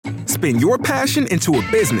spin your passion into a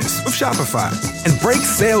business with Shopify and break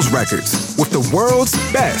sales records with the world's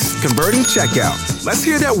best converting checkout. Let's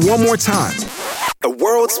hear that one more time. The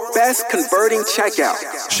world's best converting checkout.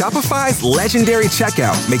 Shopify's legendary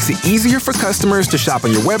checkout makes it easier for customers to shop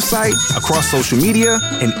on your website, across social media,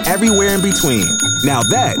 and everywhere in between. Now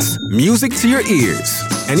that's music to your ears.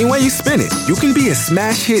 Any way you spin it, you can be a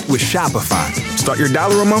smash hit with Shopify. Start your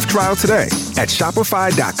 $1 a month trial today at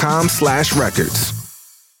shopify.com/records.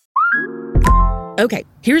 Okay,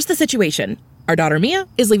 here's the situation. Our daughter Mia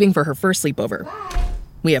is leaving for her first sleepover.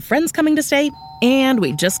 We have friends coming to stay, and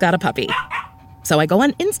we just got a puppy. So I go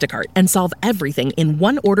on Instacart and solve everything in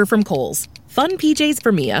one order from Kohl's. Fun PJs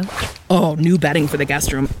for Mia. Oh, new bedding for the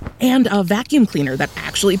guest room. And a vacuum cleaner that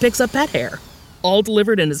actually picks up pet hair. All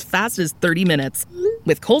delivered in as fast as 30 minutes.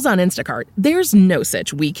 With Kohl's on Instacart, there's no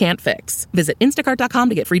such we can't fix. Visit instacart.com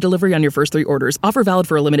to get free delivery on your first 3 orders. Offer valid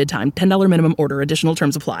for a limited time. $10 minimum order. Additional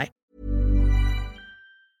terms apply.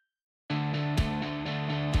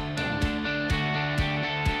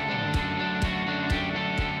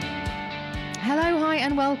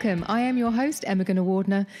 And welcome. I am your host, Emma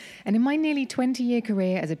Gunnar-Wardner, and in my nearly 20-year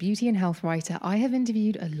career as a beauty and health writer, I have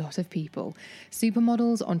interviewed a lot of people.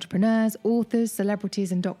 Supermodels, entrepreneurs, authors,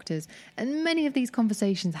 celebrities and doctors, and many of these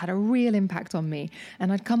conversations had a real impact on me,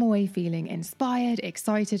 and I'd come away feeling inspired,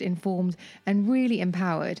 excited, informed, and really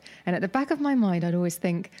empowered. And at the back of my mind, I'd always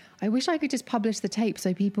think, I wish I could just publish the tape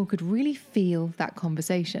so people could really feel that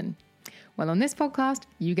conversation. Well, on this podcast,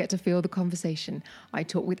 you get to feel the conversation. I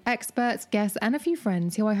talk with experts, guests, and a few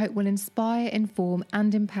friends who I hope will inspire, inform,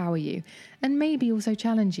 and empower you, and maybe also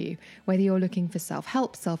challenge you, whether you're looking for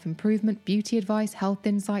self-help, self-improvement, beauty advice, health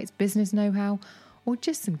insights, business know-how, or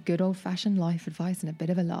just some good old-fashioned life advice and a bit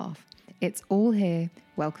of a laugh. It's all here.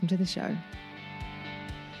 Welcome to the show.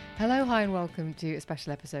 Hello, hi, and welcome to a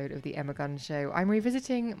special episode of The Emma Gunn Show. I'm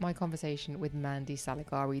revisiting my conversation with Mandy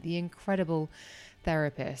Saligari, the incredible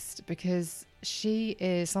therapist, because she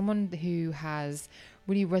is someone who has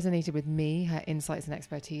really resonated with me. Her insights and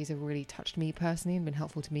expertise have really touched me personally and been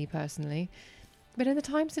helpful to me personally. But in the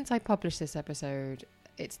time since I published this episode,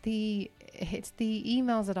 it's the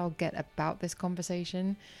emails that I'll get about this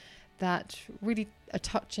conversation that really are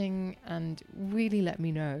touching and really let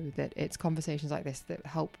me know that it's conversations like this that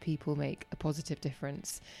help people make a positive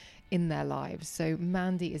difference in their lives. So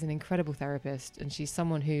Mandy is an incredible therapist, and she's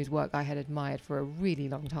someone whose work I had admired for a really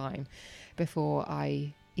long time before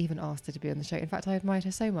I even asked her to be on the show. In fact, I admired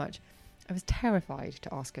her so much, I was terrified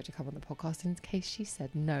to ask her to come on the podcast in case she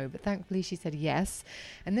said no, but thankfully she said yes.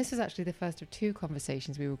 And this was actually the first of 2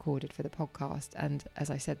 conversations we recorded for the podcast. And as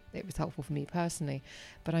I said, it was helpful for me personally,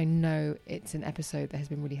 but I know it's an episode that has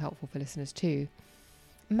been really helpful for listeners too.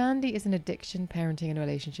 Mandy is an addiction, parenting and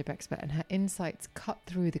relationship expert, and her insights cut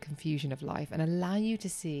through the confusion of life and allow you to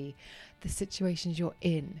see the situations you're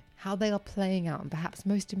in, how they are playing out, and perhaps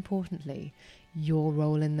most importantly, your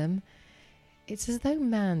role in them. It's as though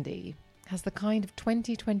Mandy has the kind of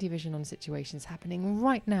 20/20 vision on situations happening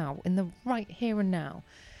right now, in the right here and now,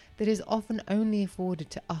 that is often only afforded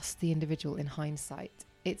to us, the individual, in hindsight.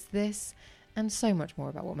 It's this and so much more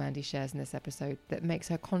about what Mandy shares in this episode that makes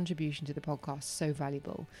her contribution to the podcast so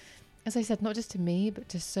valuable. As I said, not just to me, but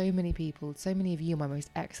to so many people, so many of you, my most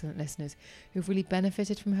excellent listeners, who've really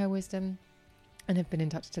benefited from her wisdom and have been in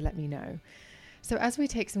touch to let me know. So as we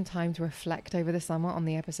take some time to reflect over the summer on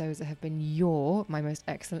the episodes that have been my most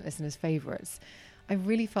excellent listeners' favourites, I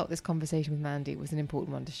really felt this conversation with Mandy was an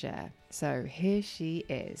important one to share. So here she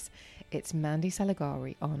is. It's Mandy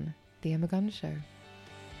Saligari on The Emma Gunn Show.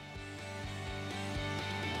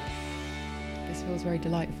 This feels very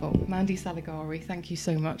delightful. Mandy Saligari, thank you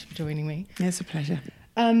so much for joining me. It's a pleasure.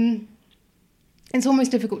 It's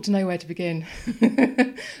almost difficult to know where to begin.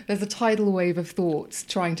 There's a tidal wave of thoughts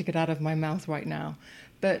trying to get out of my mouth right now.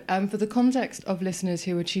 But for the context of listeners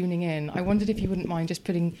who are tuning in, I wondered if you wouldn't mind just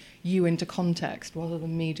putting you into context rather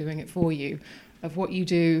than me doing it for you, of what you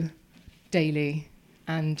do daily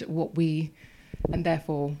and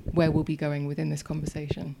therefore where we'll be going within this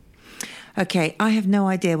conversation. Okay, I have no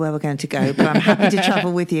idea where we're going to go, but I'm happy to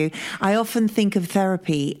travel with you. I often think of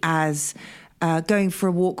therapy as going for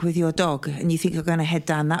a walk with your dog, and you think you're going to head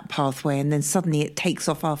down that pathway, and then suddenly it takes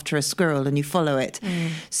off after a squirrel and you follow it.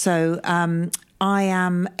 So I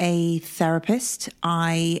am a therapist.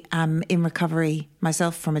 I am in recovery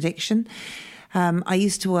myself from addiction. I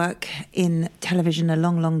used to work in television a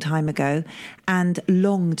long, long time ago and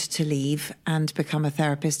longed to leave and become a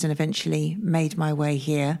therapist, and eventually made my way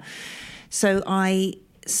here. So I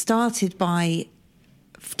started by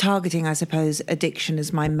targeting, I suppose, addiction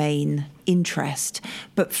as my main interest.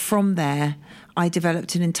 But from there, I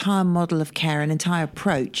developed an entire model of care, an entire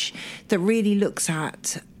approach that really looks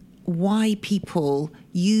at why people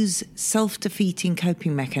use self-defeating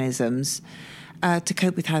coping mechanisms to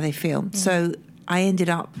cope with how they feel. So I ended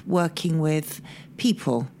up working with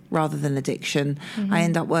people rather than addiction. I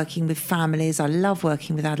end up working with families. I love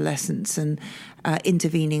working with adolescents and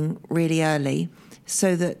intervening really early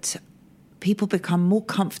so that people become more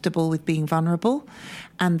comfortable with being vulnerable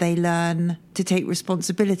and they learn to take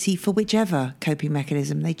responsibility for whichever coping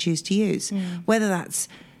mechanism they choose to use. Whether that's,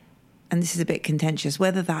 and this is a bit contentious,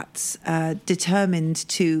 whether that's determined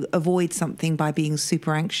to avoid something by being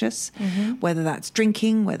super anxious, whether that's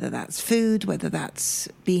drinking, whether that's food, whether that's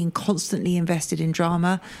being constantly invested in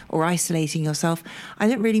drama or isolating yourself. I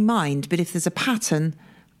don't really mind, but if there's a pattern,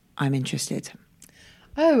 I'm interested.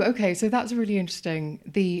 Oh, okay. So that's really interesting,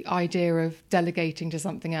 the idea of delegating to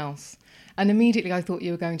something else. And immediately I thought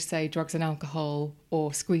you were going to say drugs and alcohol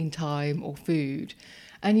or screen time or food.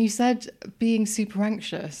 And you said being super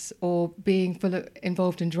anxious or being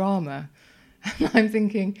involved in drama. And I'm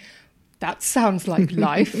thinking, that sounds like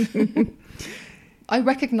life. I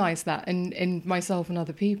recognise that in myself and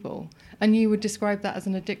other people. And you would describe that as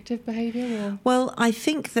an addictive behaviour? Or? Well, I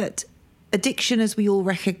think that addiction, as we all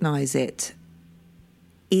recognise it,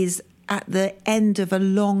 is at the end of a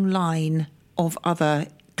long line of other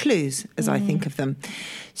clues, as I think of them.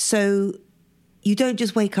 So you don't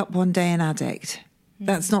just wake up one day an addict.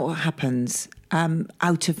 That's not what happens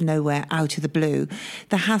out of nowhere, out of the blue.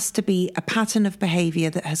 There has to be a pattern of behaviour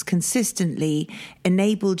that has consistently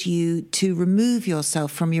enabled you to remove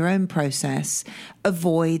yourself from your own process,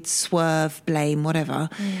 avoid, swerve, blame, whatever,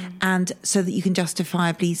 and so that you can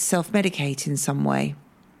justifiably self-medicate in some way.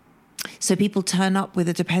 So people turn up with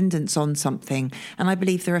a dependence on something. And I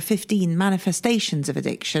believe there are 15 manifestations of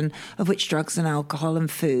addiction, of which drugs and alcohol and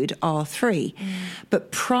food are 3.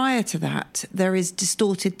 But prior to that, there is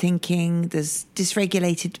distorted thinking, there's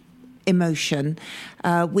dysregulated emotion,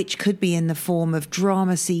 which could be in the form of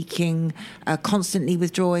drama seeking, constantly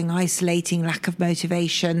withdrawing, isolating, lack of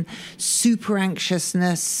motivation, super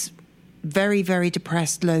anxiousness, very, very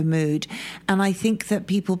depressed, low mood. And I think that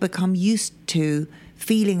people become used to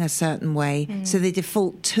feeling a certain way, so they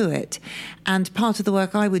default to it. And part of the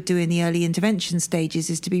work I would do in the early intervention stages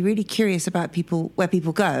is to be really curious about people, where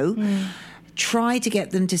people go, try to get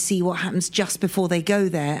them to see what happens just before they go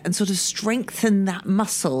there and sort of strengthen that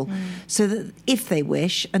muscle so that if they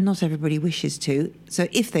wish, and not everybody wishes to, so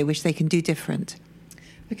if they wish, they can do different.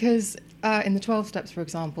 Because in the 12 steps, for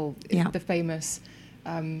example, the famous,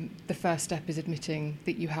 the first step is admitting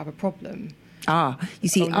that you have a problem. You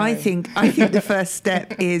see, no. I think the first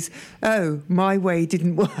step is, my way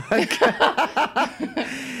didn't work.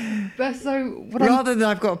 But so rather than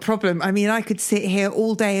I've got a problem, I mean, I could sit here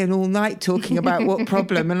all day and all night talking about what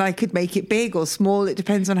problem, and I could make it big or small. It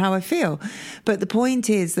depends on how I feel. But the point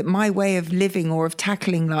is that my way of living or of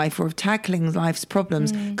tackling life or of tackling life's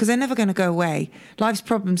problems, because they're never going to go away. Life's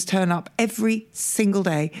problems turn up every single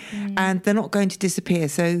day and they're not going to disappear.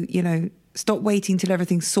 So, stop waiting till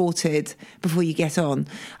everything's sorted before you get on.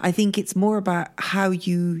 I think it's more about how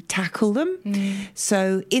you tackle them.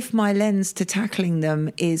 So if my lens to tackling them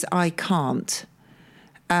is I can't,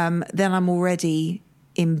 then I'm already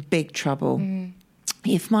in big trouble.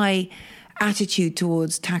 If my attitude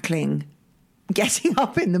towards tackling getting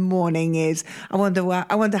up in the morning is, I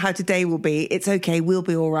wonder how today will be, it's okay, we'll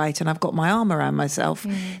be all right, and I've got my arm around myself,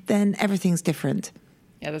 then everything's different.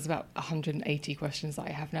 Yeah, there's about 180 questions that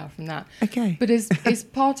I have now from that. Okay. But is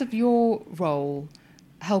part of your role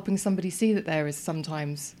helping somebody see that there is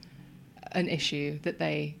sometimes an issue that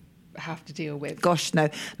they have to deal with? Gosh, no.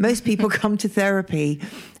 Most people come to therapy.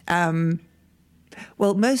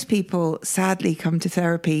 Most people sadly come to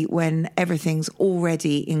therapy when everything's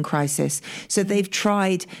already in crisis. So they've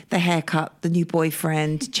tried the haircut, the new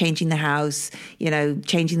boyfriend, changing the house,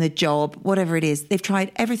 changing the job, whatever it is. They've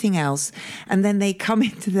tried everything else. And then they come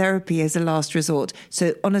into therapy as a last resort.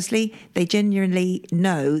 So honestly, they genuinely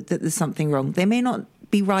know that there's something wrong. They may not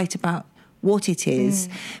be right about what it is,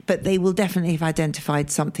 but they will definitely have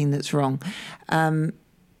identified something that's wrong. I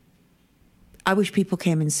wish people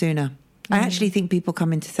came in sooner. I actually think people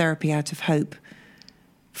come into therapy out of hope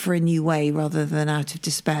for a new way rather than out of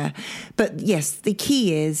despair. But yes, the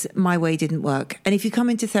key is my way didn't work. And if you come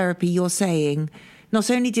into therapy, you're saying, not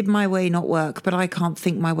only did my way not work, but I can't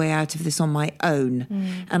think my way out of this on my own.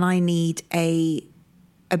 And I need an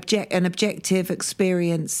objective,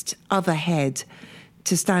 experienced other head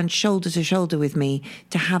to stand shoulder to shoulder with me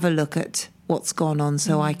to have a look at what's gone on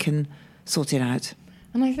so I can sort it out.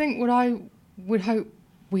 And I think what I would hope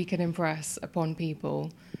we can impress upon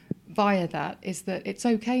people via that is that it's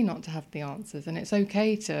okay not to have the answers, and it's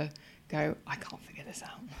okay to go, I can't figure this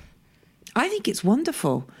out. I think it's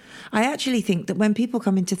wonderful. I actually think that when people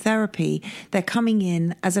come into therapy, they're coming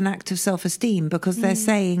in as an act of self-esteem because they're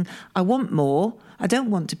saying, I want more. I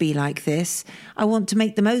don't want to be like this. I want to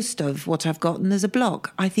make the most of what I've got, and there's a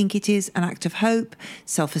block. I think it is an act of hope,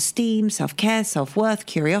 self-esteem, self-care, self-worth,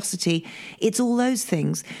 curiosity. It's all those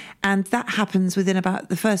things. And that happens within about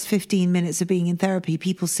the first 15 minutes of being in therapy.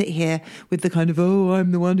 People sit here with the kind of, oh,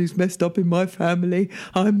 I'm the one who's messed up in my family.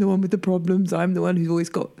 I'm the one with the problems. I'm the one who's always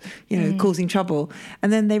got, causing trouble.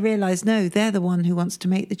 And then they realise, no, they're the one who wants to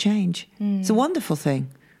make the change. It's a wonderful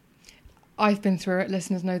thing. I've been through it.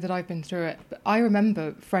 Listeners know that I've been through it. But I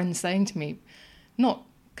remember friends saying to me, not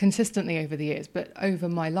consistently over the years, but over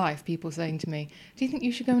my life, people saying to me, do you think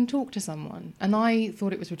you should go and talk to someone? And I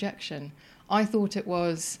thought it was rejection. I thought it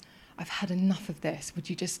was, I've had enough of this. Would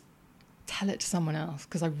you just tell it to someone else?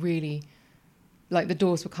 Because I really, like, the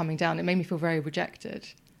doors were coming down. It made me feel very rejected.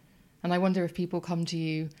 And I wonder if people come to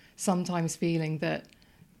you sometimes feeling that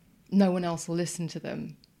no one else will listen to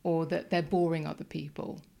them, or that they're boring other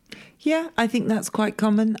people. Yeah, I think that's quite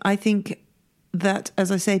common. I think that,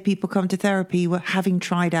 as I say, people come to therapy having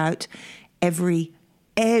tried out every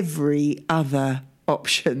other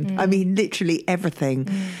option. I mean, literally everything.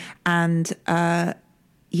 And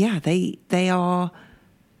they are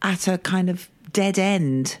at a kind of dead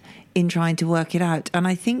end in trying to work it out. And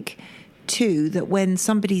I think too that when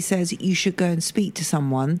somebody says you should go and speak to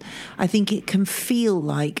someone, I think it can feel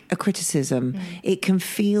like a criticism. It can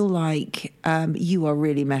feel like you are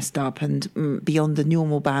really messed up and beyond the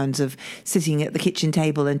normal bounds of sitting at the kitchen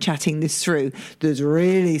table and chatting this through. There's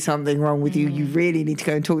really something wrong with you. You really need to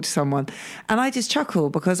go and talk to someone. And I just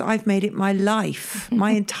chuckle because I've made it my life,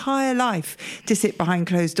 my entire life, to sit behind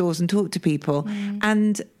closed doors and talk to people.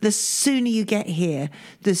 And the sooner you get here,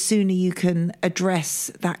 the sooner you can address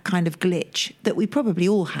that kind of glitch that we probably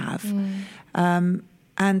all have,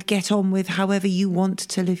 and get on with however you want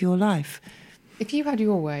to live your life. If you had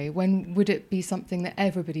your way, when would it be something that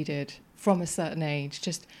everybody did from a certain age?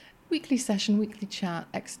 Just weekly session, weekly chat,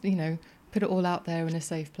 put it all out there in a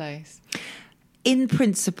safe place? In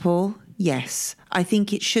principle, yes. I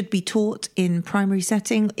think it should be taught in primary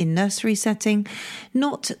setting, in nursery setting,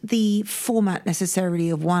 not the format necessarily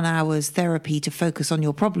of 1 hour's therapy to focus on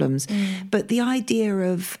your problems, but the idea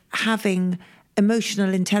of having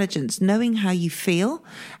emotional intelligence, knowing how you feel,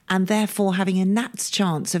 and therefore having a gnat's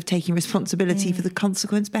chance of taking responsibility for the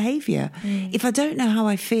consequence behaviour. If I don't know how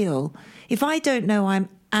I feel, if I don't know I'm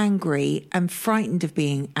angry and frightened of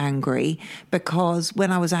being angry because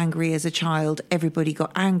when I was angry as a child, everybody got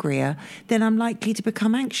angrier, then I'm likely to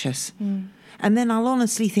become anxious. And then I'll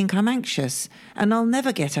honestly think I'm anxious, and I'll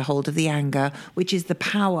never get a hold of the anger, which is the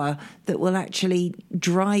power that will actually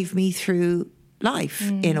drive me through life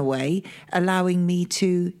in a way, allowing me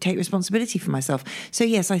to take responsibility for myself. So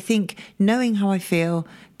yes, I think knowing how I feel,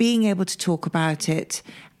 being able to talk about it,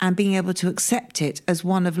 and being able to accept it as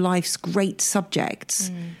one of life's great subjects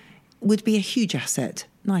would be a huge asset,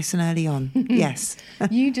 nice and early on. Yes.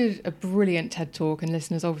 You did a brilliant TED Talk, and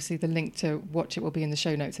listeners, obviously the link to watch it will be in the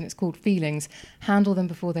show notes, and it's called Feelings, Handle Them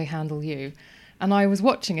Before They Handle You. And I was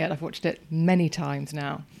watching it, I've watched it many times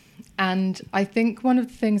now. And I think one of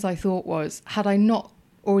the things I thought was, had I not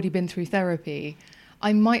already been through therapy,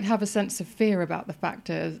 I might have a sense of fear about the fact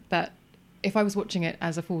that if I was watching it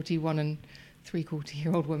as a 41 and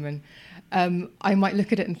 3/4-year-old woman, I might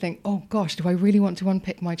look at it and think, oh gosh, do I really want to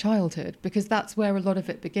unpick my childhood? Because that's where a lot of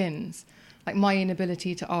it begins. Like, my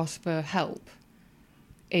inability to ask for help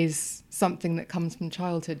is something that comes from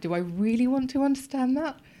childhood. Do I really want to understand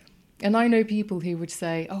that? And I know people who would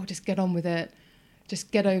say, oh, just get on with it,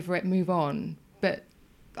 just get over it, move on. But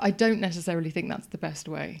I don't necessarily think that's the best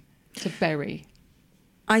way to bury.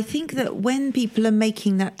 I think that when people are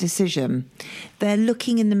making that decision, they're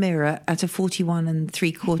looking in the mirror at a 41 and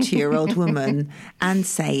 3/4-year-old woman and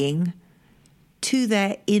saying to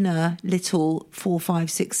their inner little 4, 5,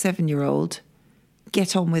 6, 7-year-old,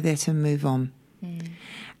 get on with it and move on.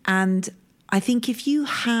 And I think if you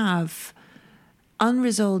have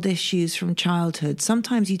unresolved issues from childhood,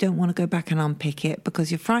 sometimes you don't want to go back and unpick it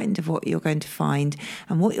because you're frightened of what you're going to find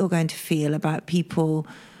and what you're going to feel about people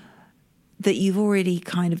that you've already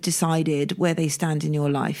kind of decided where they stand in your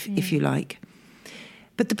life, if you like.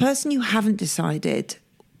 But the person you haven't decided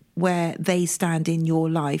where they stand in your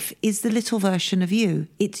life is the little version of you.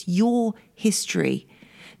 It's your history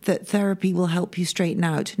that therapy will help you straighten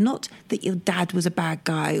out. Not that your dad was a bad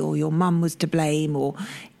guy or your mum was to blame, or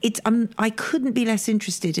I couldn't be less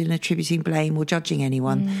interested in attributing blame or judging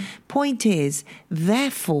anyone. Point is,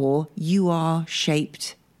 therefore, you are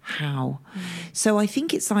shaped how. So I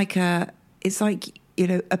think it's like a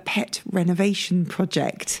pet renovation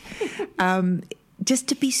project. Just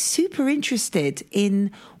to be super interested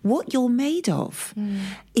in what you're made of.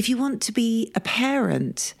 If you want to be a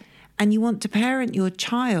parent and you want to parent your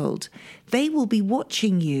child, they will be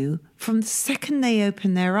watching you from the second they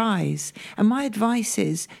open their eyes. And my advice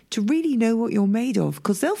is to really know what you're made of,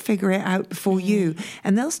 because they'll figure it out before you,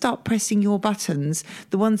 and they'll start pressing your buttons,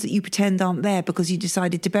 the ones that you pretend aren't there because you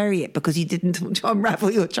decided to bury it because you didn't want to unravel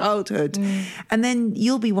your childhood. And then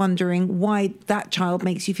you'll be wondering why that child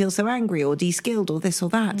makes you feel so angry or de-skilled or this or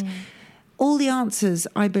that. All the answers,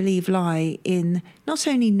 I believe, lie in not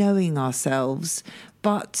only knowing ourselves,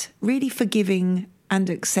 but really forgiving and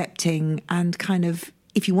accepting and kind of,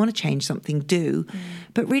 if you want to change something, do,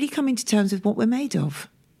 but really coming to terms with what we're made of.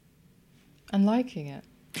 And liking it.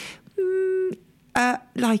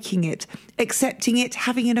 Liking it, accepting it,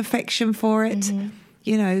 having an affection for it.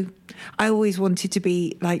 You know, I always wanted to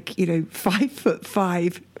be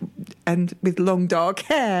 5'5" and with long dark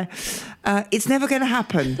hair. It's never going to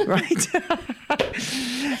happen, right?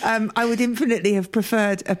 I would infinitely have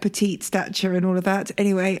preferred a petite stature and all of that.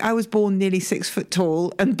 Anyway, I was born nearly 6 foot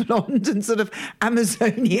tall and blonde and sort of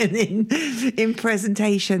Amazonian in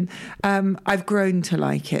presentation. I've grown to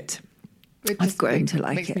like it. I've grown to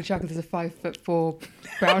like it. Makes me chuckle. There's a 5'4"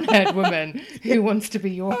 brown-haired woman who wants to be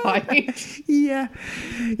your height. Yeah,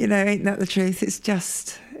 ain't that the truth? It's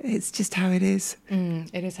just how it is.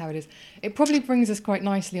 It is how it is. It probably brings us quite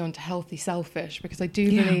nicely onto healthy selfish, because I do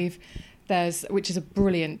believe which is a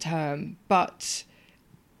brilliant term, but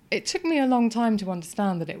it took me a long time to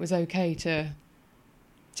understand that it was okay to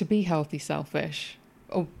be healthy selfish,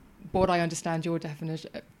 or what I understand your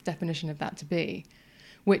definition of that to be,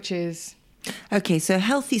 which is... Okay, so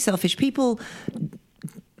healthy selfish, people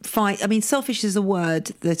selfish is a word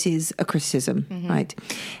that is a criticism, right?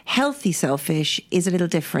 Healthy selfish is a little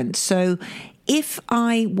different. So if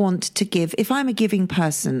I'm a giving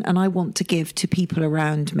person and I want to give to people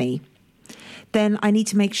around me, then I need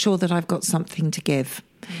to make sure that I've got something to give.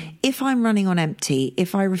 If I'm running on empty,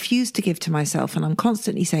 if I refuse to give to myself and I'm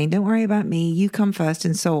constantly saying, don't worry about me, you come first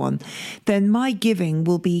and so on, then my giving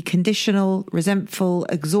will be conditional, resentful,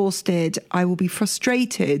 exhausted. I will be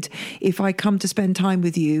frustrated if I come to spend time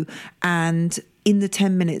with you and in the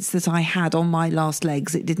 10 minutes that I had on my last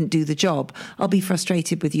legs, it didn't do the job. I'll be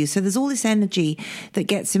frustrated with you. So there's all this energy that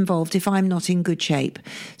gets involved if I'm not in good shape.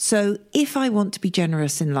 So if I want to be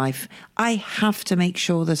generous in life, I have to make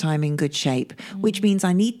sure that I'm in good shape, which means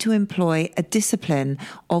I need to employ a discipline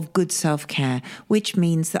of good self-care, which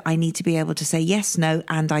means that I need to be able to say yes, no,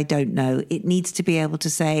 and I don't know. It needs to be able to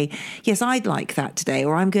say, yes, I'd like that today,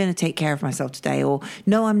 or I'm going to take care of myself today, or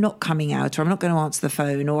no, I'm not coming out, or I'm not going to answer the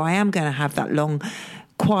phone, or I am going to have that long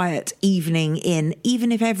quiet evening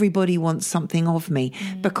even if everybody wants something of me,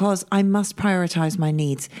 because I must prioritize my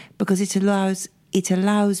needs, because it allows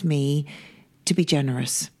me to be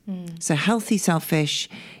generous. So healthy selfish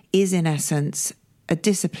is in essence a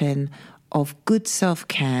discipline of good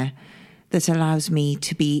self-care that allows me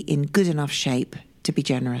to be in good enough shape to be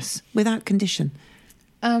generous without condition.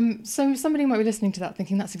 So somebody might be listening to that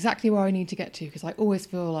thinking that's exactly where I need to get to, because I always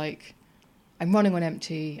feel like I'm running on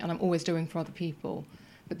empty and I'm always doing for other people.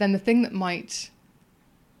 But then the thing that might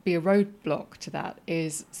be a roadblock to that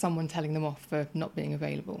is someone telling them off for not being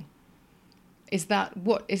available. Is that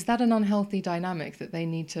an unhealthy dynamic that they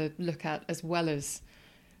need to look at, as well as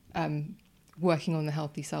working on the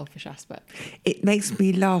healthy selfish aspect? It makes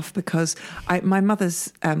me laugh because my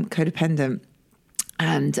mother's codependent,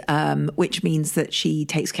 and which means that she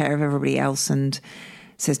takes care of everybody else and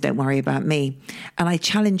says, don't worry about me. And I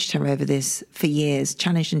challenged her over this for years,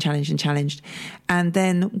 challenged. And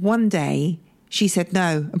then one day she said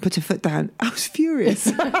no and put her foot down. I was furious.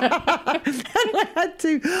 And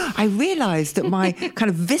I realised that my kind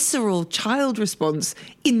of visceral child response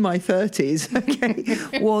in my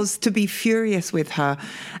 30s, was to be furious with her.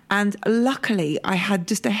 And luckily I had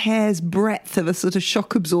just a hair's breadth of a sort of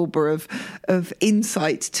shock absorber of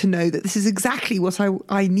insight to know that this is exactly what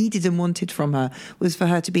I needed and wanted from her, was for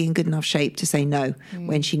her to be in good enough shape to say no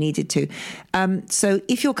when she needed to. So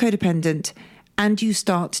if you're codependent and you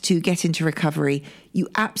start to get into recovery, you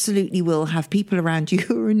absolutely will have people around you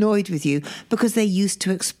who are annoyed with you because they're used to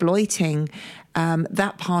exploiting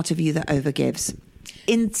that part of you that overgives.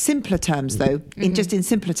 In simpler terms, though, in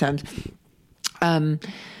simpler terms,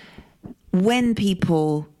 when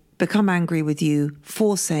people become angry with you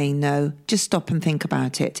for saying no, just stop and think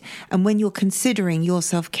about it. And when you're considering your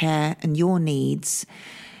self-care and your needs,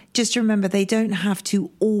 just remember they don't have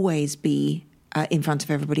to always be in front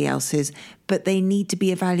of everybody else's, but they need to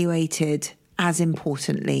be evaluated as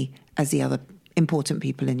importantly as the other important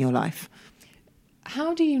people in your life.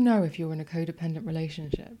 How do you know if you're in a codependent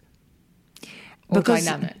relationship? Or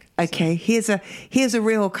dynamic? Okay, here's a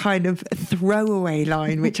real kind of throwaway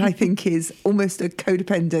line, which I think is almost a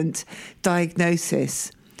codependent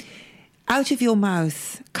diagnosis. Out of your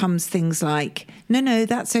mouth comes things like, no,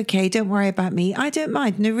 that's okay, don't worry about me, I don't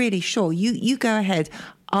mind, no, really, sure, you go ahead,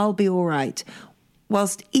 I'll be all right.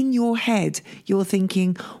 Whilst in your head, you're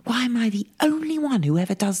thinking, why am I the only one who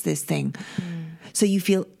ever does this thing? So you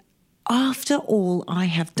feel, after all I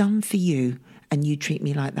have done for you, and you treat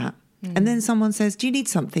me like that. And then someone says, do you need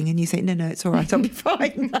something? And you say, no, it's all right, I'll be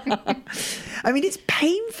fine. I mean, it's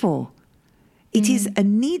painful. It is a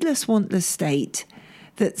needless, wantless state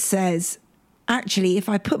that says, actually, if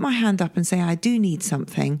I put my hand up and say I do need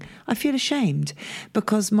something, I feel ashamed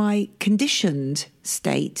because my conditioned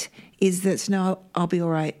state is that, no, I'll be all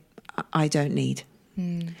right, I don't need.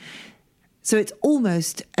 So it's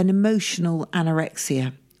almost an emotional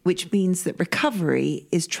anorexia, which means that recovery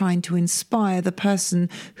is trying to inspire the person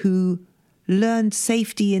who learned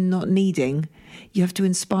safety in not needing. You have to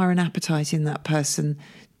inspire an appetite in that person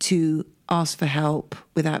to ask for help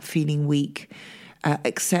without feeling weak,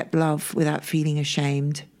 accept love without feeling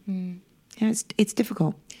ashamed. Yeah, it's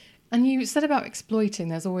difficult. And you said about exploiting,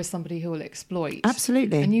 there's always somebody who will exploit.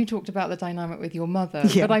 Absolutely. And you talked about the dynamic with your mother.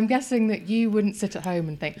 Yeah. But I'm guessing that you wouldn't sit at home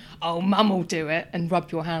and think, oh, mum will do it, and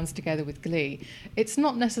rub your hands together with glee. It's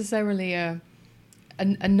not necessarily a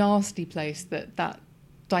nasty place that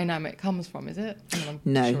dynamic comes from, is it? I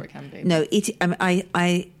mean, I'm sure it can be. No,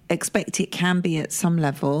 I expect it can be at some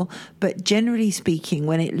level, but generally speaking,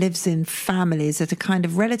 when it lives in families at a kind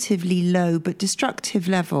of relatively low but destructive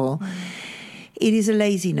level, it is a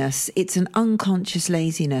laziness. It's an unconscious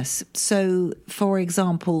laziness. So, for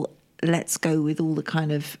example, let's go with all the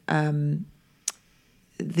kind of the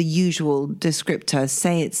usual descriptor.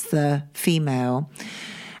 Say it's the female.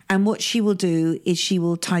 And what she will do is she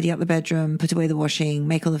will tidy up the bedroom, put away the washing,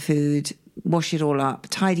 make all the food, wash it all up,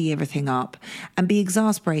 tidy everything up, and be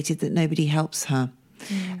exasperated that nobody helps her.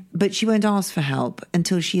 But she won't ask for help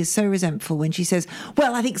until she is so resentful when she says,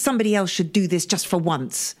 well, I think somebody else should do this just for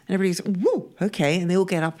once. And everybody goes, whoa, okay. And they all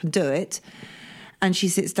get up and do it. And she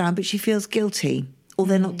sits down, but she feels guilty or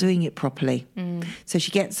they're not doing it properly. So she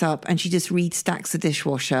gets up and she just restacks the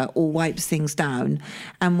dishwasher or wipes things down.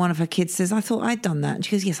 And one of her kids says, I thought I'd done that. And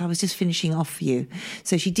she goes, yes, I was just finishing off for you.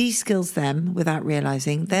 So she de-skills them without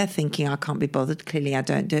realising. They're thinking, I can't be bothered. Clearly, I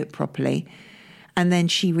don't do it properly. And then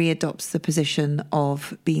she readopts the position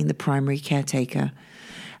of being the primary caretaker.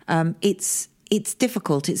 It's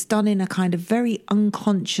difficult. It's done in a kind of very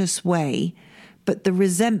unconscious way, but the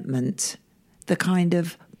resentment, the kind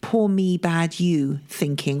of poor me, bad you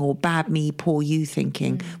thinking, or bad me, poor you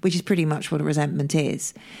thinking, which is pretty much what a resentment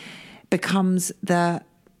is, becomes the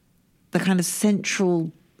kind of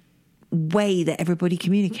central way that everybody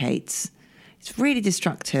communicates. It's really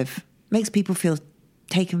destructive. Makes people feel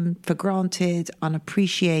taken for granted,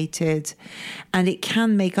 unappreciated, and it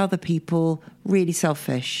can make other people really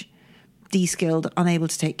selfish, de-skilled, unable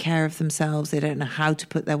to take care of themselves. They don't know how to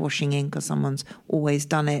put their washing in because someone's always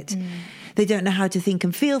done it. They don't know how to think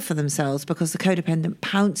and feel for themselves because the codependent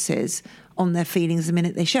pounces on their feelings the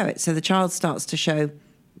minute they show it. So the child starts to show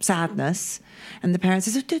sadness and the parent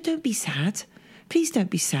says, oh, don't be sad. Please don't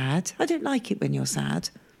be sad. I don't like it when you're sad.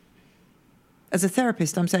 As a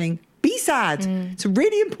therapist, I'm saying, be sad. It's a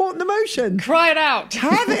really important emotion. Cry it out.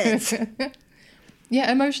 Have it. Yeah,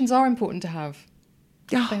 emotions are important to have.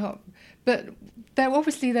 Yeah. They are. But they're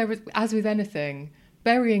obviously, as with anything,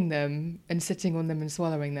 burying them and sitting on them and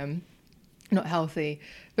swallowing them, not healthy.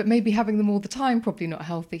 But maybe having them all the time, probably not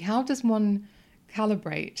healthy. How does one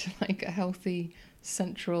calibrate like a healthy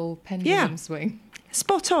central pendulum swing?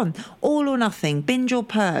 Spot on. All or nothing, binge or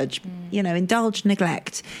purge, indulge,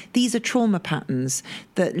 neglect. These are trauma patterns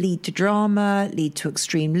that lead to drama, lead to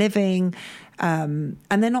extreme living, and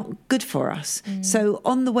they're not good for us. So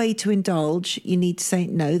on the way to indulge, you need to say,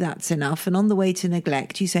 no, that's enough. And on the way to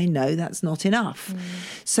neglect, you say, no, that's not enough.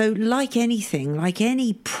 So like anything, like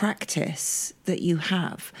any practice that you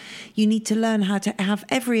have, you need to learn how to have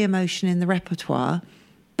every emotion in the repertoire,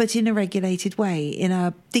 but in a regulated way, in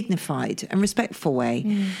a dignified and respectful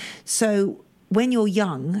way. So when you're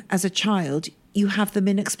young, as a child, you have them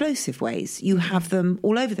in explosive ways. You have them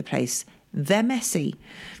all over the place. They're messy,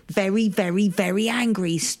 very, very, very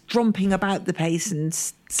angry, stomping about the place and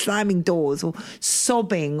slamming doors or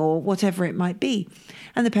sobbing or whatever it might be.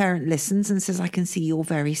 And the parent listens and says, I can see you're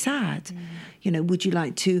very sad. Would you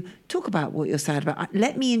like to talk about what you're sad about?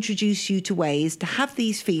 Let me introduce you to ways to have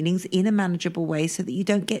these feelings in a manageable way so that you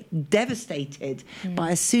don't get devastated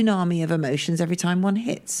by a tsunami of emotions every time one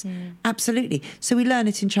hits. Absolutely. So we learn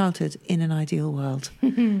it in childhood in an ideal world.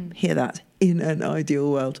 Hear that? In an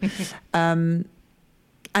ideal world. And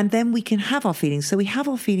then we can have our feelings. So we have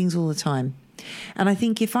our feelings all the time. And I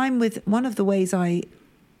think if I'm with one of the ways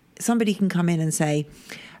somebody can come in and say,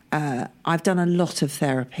 I've done a lot of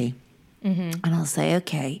therapy. And I'll say,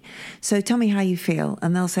 okay, so tell me how you feel.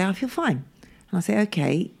 And they'll say, I feel fine. And I'll say,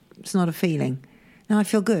 okay, it's not a feeling. No, I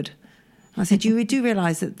feel good. And I said, you do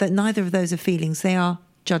realise that neither of those are feelings, they are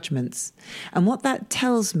judgments. And what that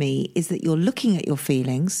tells me is that you're looking at your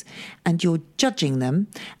feelings and you're judging them,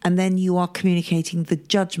 and then you are communicating the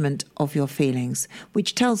judgment of your feelings,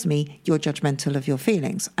 which tells me you're judgmental of your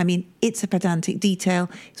feelings. I mean, it's a pedantic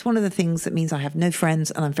detail. It's one of the things that means I have no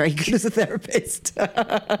friends and I'm very good as a therapist.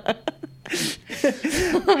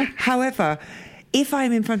 However, if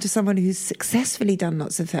I'm in front of someone who's successfully done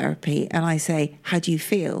lots of therapy and I say, how do you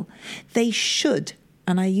feel? They should,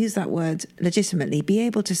 and I use that word legitimately, be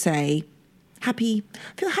able to say, happy,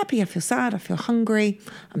 I feel sad, I feel hungry,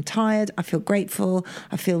 I'm tired, I feel grateful,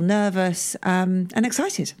 I feel nervous, and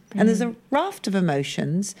excited. And there's a raft of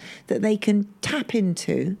emotions that they can tap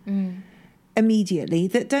into immediately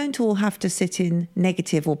that don't all have to sit in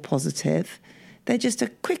negative or positive. They're just a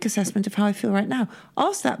quick assessment of how I feel right now.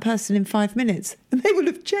 Ask that person in 5 minutes and they will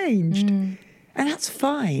have changed. And that's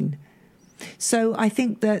fine. So I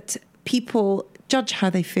think that people judge how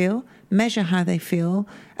they feel, measure how they feel,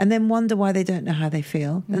 and then wonder why they don't know how they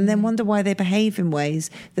feel, and then wonder why they behave in ways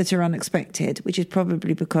that are unexpected, which is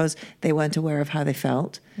probably because they weren't aware of how they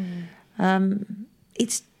felt.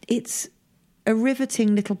 It's a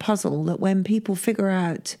riveting little puzzle that when people figure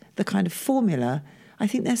out the kind of formula, I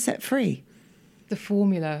think they're set free. The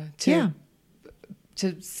formula to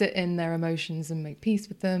sit in their emotions and make peace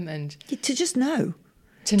with them, and to just know.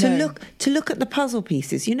 To look at the puzzle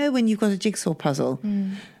pieces. You know, when you've got a jigsaw puzzle,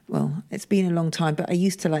 well, it's been a long time, but I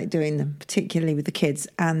used to like doing them, particularly with the kids.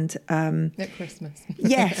 And at Christmas.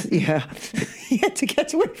 Yes, to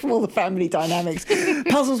get away from all the family dynamics.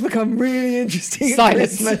 Puzzles become really interesting at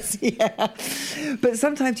Christmas. Yeah. But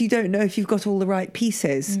sometimes you don't know if you've got all the right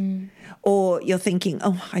pieces, or you're thinking,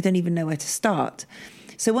 oh, I don't even know where to start.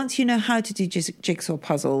 So once you know how to do jigsaw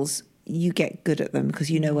puzzles, you get good at them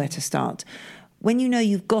because you know where to start. When you know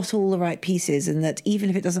you've got all the right pieces and that even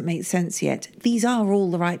if it doesn't make sense yet, these are all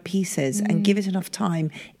the right pieces, and give it enough time,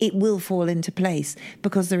 it will fall into place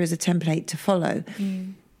because there is a template to follow.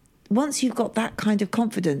 Once you've got that kind of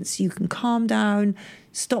confidence, you can calm down,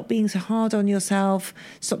 stop being so hard on yourself,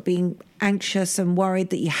 stop being anxious and worried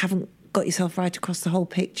that you haven't got yourself right across the whole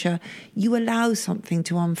picture. You allow something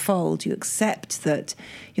to unfold. You accept that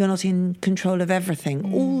you're not in control of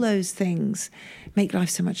everything. All those things make life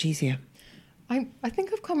so much easier. I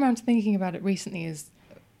think I've come around to thinking about it recently as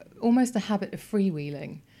almost a habit of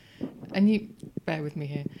freewheeling. And you, bear with me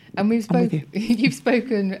here. And you've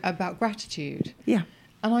spoken about gratitude. Yeah.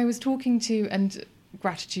 And I was talking and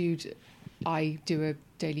gratitude, I do a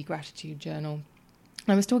daily gratitude journal.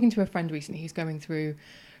 I was talking to a friend recently who's going through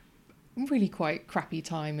really quite crappy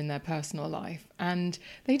time in their personal life, and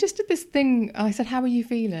they just did this thing. I said, how are you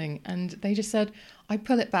feeling? And they just said, I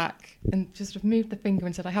pull it back, and just sort of moved the finger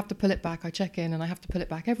and said, I have to pull it back. I check in and I have to pull it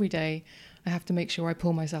back every day. I have to make sure I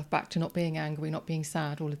pull myself back to not being angry, not being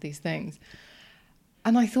sad, all of these things.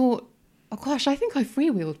 And I thought, oh gosh, I think I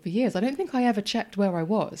freewheeled for years. I don't think I ever checked where I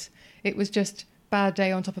was. It was just bad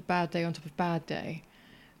day on top of bad day on top of bad day.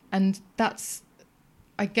 And that's,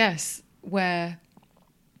 I guess, where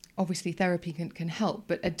obviously therapy can help,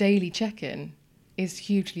 but a daily check-in is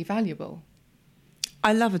hugely valuable.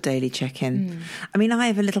 I love a daily check-in. I mean, I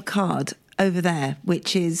have a little card over there,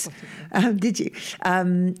 which is, did you?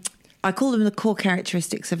 I call them the core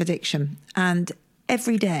characteristics of addiction. And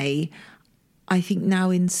every day, I think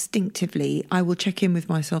now instinctively, I will check in with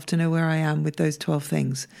myself to know where I am with those 12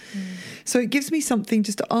 things. So it gives me something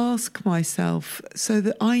just to ask myself so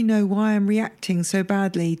that I know why I'm reacting so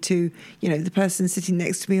badly to, the person sitting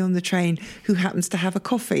next to me on the train who happens to have a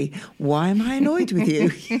coffee. Why am I annoyed with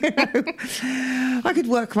you? I could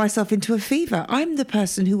work myself into a fever. I'm the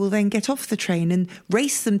person who will then get off the train and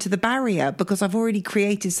race them to the barrier because I've already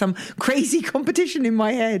created some crazy competition in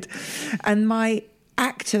my head. And my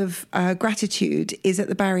act of gratitude is at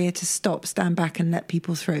the barrier to stop, stand back and let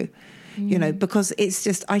people through. you know, because it's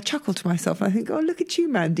just, I chuckle to myself. I think, oh, look at you,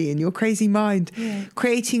 Mandy, and your crazy mind,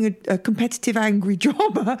 creating a competitive, angry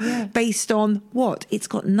drama based on what? It's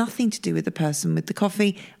got nothing to do with the person with the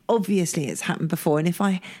coffee. Obviously, it's happened before. And if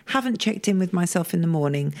I haven't checked in with myself in the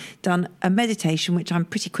morning, done a meditation, which I'm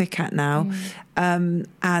pretty quick at now,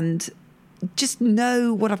 and just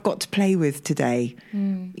know what I've got to play with today.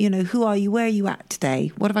 You know, who are you? Where are you at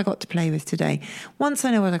today? What have I got to play with today? Once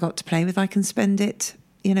I know what I got to play with, I can spend it,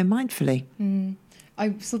 you know, mindfully.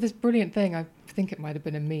 I saw this brilliant thing. I think it might have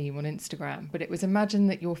been a meme on Instagram, but it was, imagine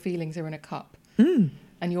that your feelings are in a cup and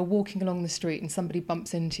you're walking along the street and somebody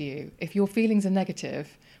bumps into you. If your feelings are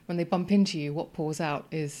negative, when they bump into you, what pours out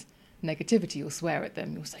is negativity. You'll swear at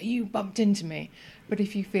them. You'll say, you bumped into me. But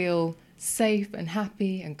if you feel safe and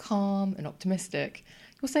happy and calm and optimistic,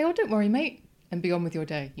 you'll say, oh, don't worry, mate, and be on with your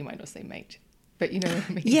day. You might not say mate, but you know what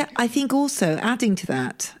I mean. Yeah, I think also adding to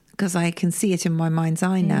that, because I can see it in my mind's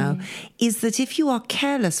eye now, is that if you are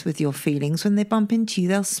careless with your feelings, when they bump into you,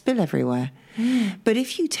 they'll spill everywhere. But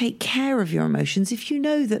if you take care of your emotions, if you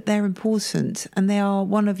know that they're important and they are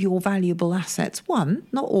one of your valuable assets, one,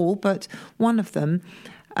 not all, but one of them,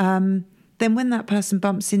 then when that person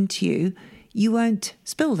bumps into you, you won't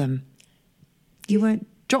spill them. You won't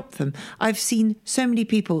drop them. I've seen so many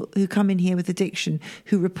people who come in here with addiction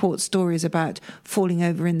who report stories about falling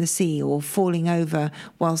over in the sea or falling over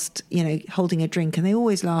whilst, you know, holding a drink. And they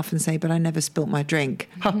always laugh and say, but I never spilt my drink.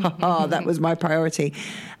 Ha, ha, ha, that was my priority.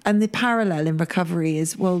 And the parallel in recovery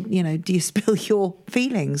is, well, you know, do you spill your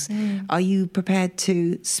feelings? Are you prepared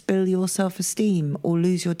to spill your self-esteem or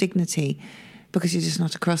lose your dignity because you're just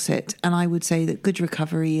not across it? And I would say that good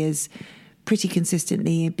recovery is pretty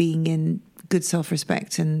consistently being in good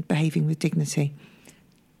self-respect and behaving with dignity.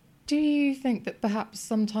 Do you think that perhaps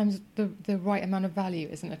sometimes the right amount of value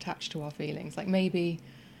isn't attached to our feelings? Like maybe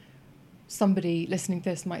somebody listening to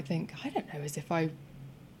this might think, I don't know, as if I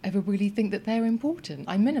ever really think that they're important.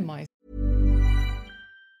 I minimise.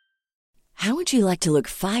 How would you like to look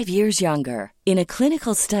 5 years younger? In a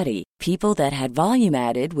clinical study, people that had volume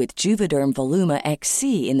added with Juvederm Voluma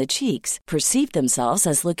XC in the cheeks perceived themselves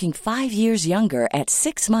as looking 5 years younger at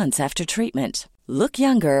 6 months after treatment. Look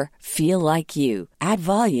younger, feel like you. Add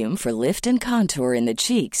volume for lift and contour in the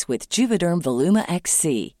cheeks with Juvederm Voluma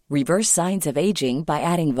XC. Reverse signs of aging by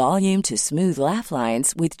adding volume to smooth laugh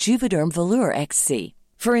lines with Juvederm Volure XC.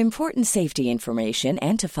 For important safety information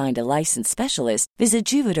and to find a licensed specialist, visit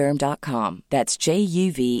Juvederm.com. That's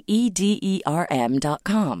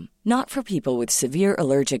JUVEDERM.com. Not for people with severe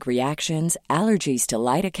allergic reactions, allergies to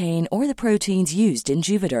lidocaine, or the proteins used in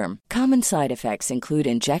Juvederm. Common side effects include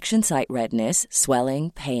injection site redness,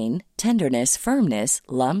 swelling, pain, tenderness, firmness,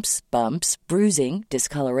 lumps, bumps, bruising,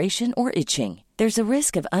 discoloration, or itching. There's a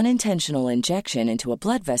risk of unintentional injection into a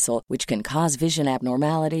blood vessel, which can cause vision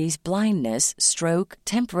abnormalities, blindness, stroke,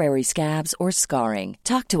 temporary scabs, or scarring.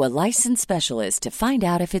 Talk to a licensed specialist to find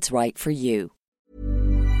out if it's right for you.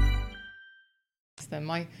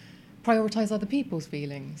 I prioritise other people's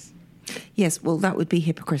feelings. Yes, well, that would be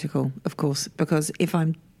hypocritical, of course, because if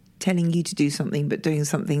I'm telling you to do something but doing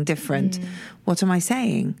something different, what am I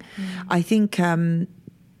saying? I think the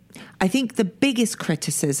biggest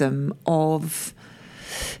criticism of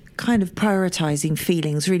kind of prioritising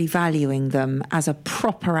feelings, really valuing them as a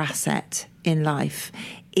proper asset in life,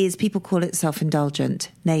 is people call it self-indulgent,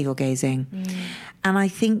 navel-gazing. And I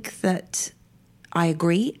think that I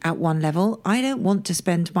agree at one level. I don't want to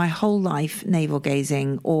spend my whole life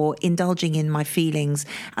navel-gazing or indulging in my feelings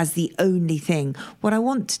as the only thing. What I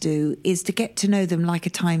want to do is to get to know them like a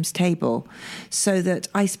times table, so that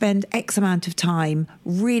I spend X amount of time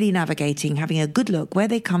really navigating, having a good look where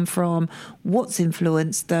they come from, what's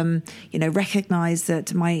influenced them, you know, recognise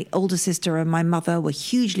that my older sister and my mother were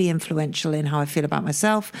hugely influential in how I feel about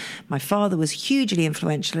myself. My father was hugely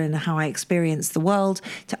influential in how I experienced the world,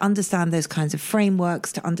 to understand those kinds of frameworks,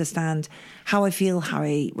 to understand how I feel, how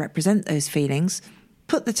I represent those feelings,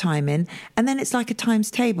 put the time in, and then it's like a times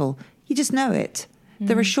table. You just know it.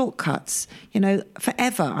 There are shortcuts. You know,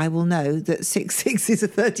 forever I will know that 6 is a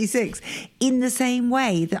 36, in the same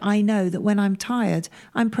way that I know that when I'm tired,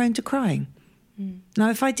 I'm prone to crying. Now,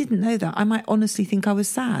 if I didn't know that, I might honestly think I was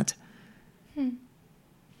sad.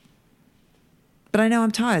 But I know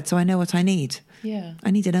I'm tired, so I know what I need. Yeah. I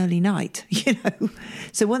need an early night, you know.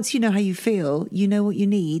 So once you know how you feel, you know what you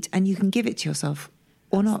need, and you can give it to yourself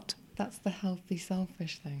or not. That's the healthy,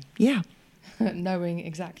 selfish thing. Yeah. Knowing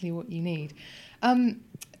exactly what you need. I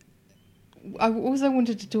also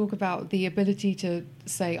wanted to talk about the ability to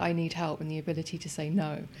say I need help and the ability to say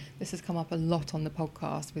no. This has come up a lot on the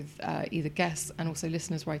podcast with either guests and also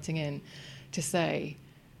listeners writing in to say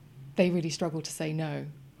they really struggle to say no.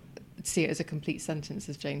 see it as a complete sentence,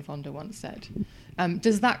 as Jane Fonda once said.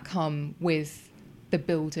 Does that come with the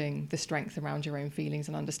building the strength around your own feelings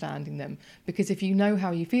and understanding them? Because if you know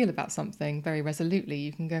how you feel about something very resolutely,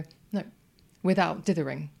 you can go, no, without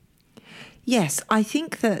dithering. Yes, I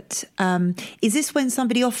think that, is this when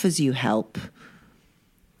somebody offers you help?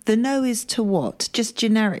 The no is to what? Just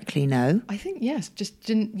generically no? I think, yes,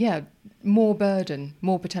 more burden,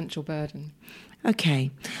 more potential burden. Okay.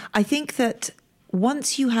 I think that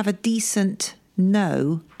once you have a decent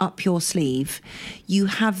no up your sleeve, you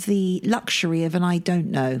have the luxury of an I don't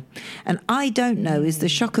know. And I don't know is the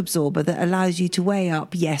shock absorber that allows you to weigh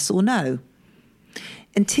up yes or no.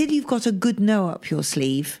 Until you've got a good no up your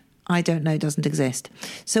sleeve, I don't know doesn't exist.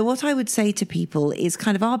 So what I would say to people is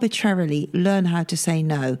kind of arbitrarily learn how to say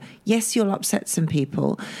no. Yes, you'll upset some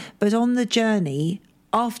people, but on the journey,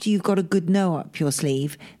 after you've got a good no up your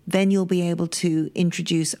sleeve, then you'll be able to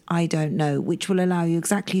introduce I don't know, which will allow you,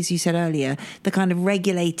 exactly as you said earlier, the kind of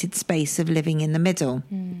regulated space of living in the middle.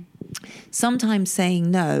 Sometimes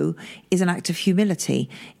saying no is an act of humility.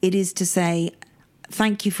 It is to say,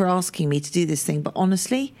 thank you for asking me to do this thing, but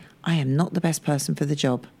honestly, I am not the best person for the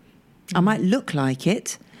job. I might look like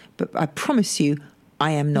it, but I promise you,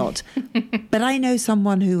 I am not. But I know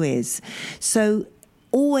someone who is. So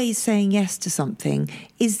always saying yes to something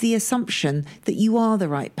is the assumption that you are the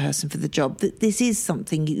right person for the job, that this is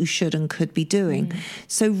something you should and could be doing.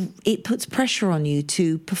 So it puts pressure on you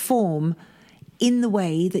to perform in the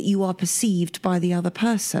way that you are perceived by the other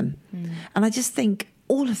person. And I just think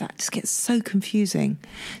all of that just gets so confusing.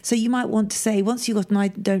 So you might want to say, once you've got an I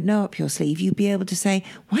don't know up your sleeve, you'd be able to say,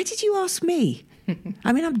 why did you ask me?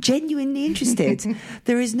 I mean, I'm genuinely interested.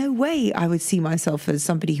 There is no way I would see myself as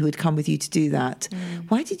somebody who would come with you to do that.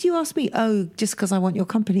 Why did you ask me? Oh, just because I want your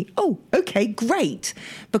company. Oh, okay, great.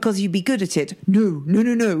 Because you'd be good at it.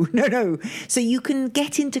 No. So you can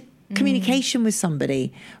get into communication with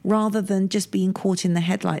somebody rather than just being caught in the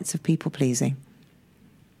headlights of people pleasing.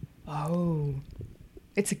 Oh,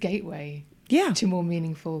 it's a gateway. Yeah. To more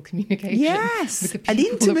meaningful communication. Yes. With the and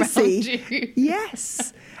people intimacy. around you.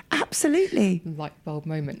 Yes. Absolutely. Light bulb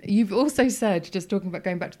moment. You've also said, just talking about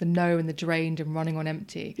going back to the no and the drained and running on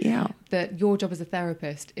empty, that your job as a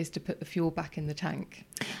therapist is to put the fuel back in the tank.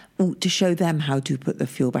 Ooh, to show them how to put the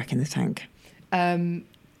fuel back in the tank.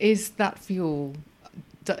 Is that fuel,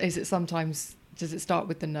 does it start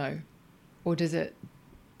with the no? Or does it?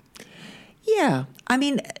 Yeah. I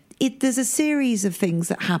mean, there's a series of things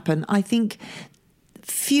that happen. I think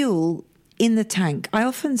fuel in the tank, I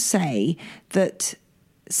often say that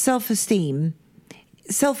self-esteem,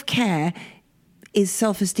 self-care is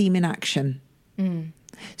self-esteem in action.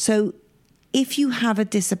 So if you have a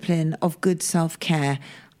discipline of good self-care,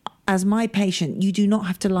 as my patient, you do not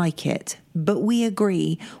have to like it, but we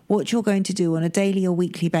agree what you're going to do on a daily or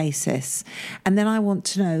weekly basis. And then I want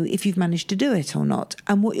to know if you've managed to do it or not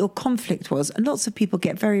and what your conflict was. And lots of people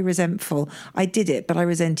get very resentful. I did it, but I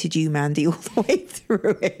resented you, Mandy, all the way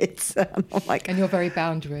through it. And I'm like, and you're very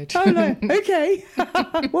boundaried. Oh, no. Okay.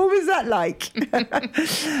 What was that like?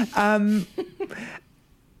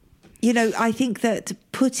 You know, I think that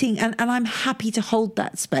putting, and I'm happy to hold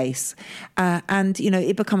that space. And, you know,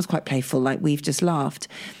 it becomes quite playful, like we've just laughed.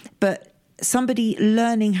 But somebody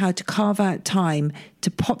learning how to carve out time to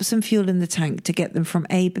pop some fuel in the tank to get them from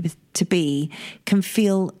A to B can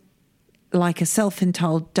feel like a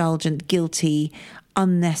self-indulgent, guilty,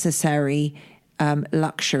 unnecessary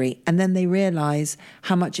luxury. And then they realise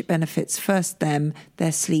how much it benefits first them,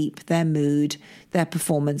 their sleep, their mood, their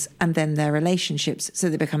performance, and then their relationships. So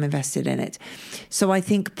they become invested in it. So I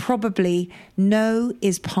think probably no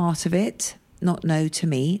is part of it. Not no to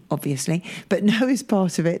me, obviously, but no is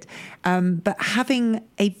part of it. But having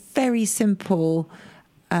a very simple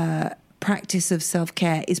practice of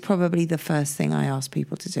self-care is probably the first thing I ask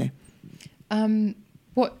people to do.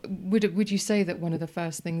 What would you say that one of the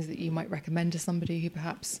first things that you might recommend to somebody who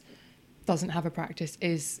perhaps doesn't have a practice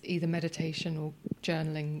is either meditation or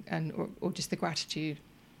journaling or just the gratitude?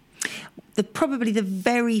 Probably the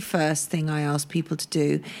very first thing I ask people to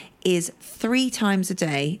do is 3 times a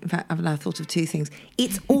day. In fact, I've now thought of 2 things.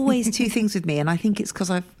 It's always 2 things with me, and I think it's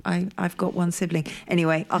because I've got one sibling.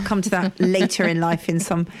 Anyway, I'll come to that later in life in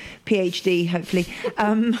some PhD, hopefully.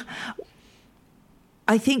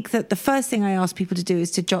 I think that the first thing I ask people to do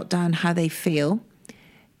is to jot down how they feel.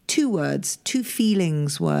 2 words, 2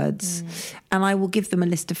 feelings words. And I will give them a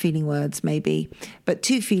list of feeling words maybe, but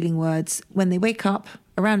 2 feeling words when they wake up,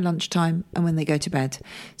 around lunchtime, and when they go to bed.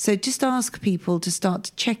 So just ask people to start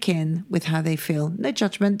to check in with how they feel. No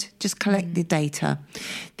judgment, just collect the data.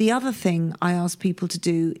 The other thing I ask people to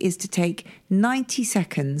do is to take 90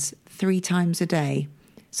 seconds 3 times a day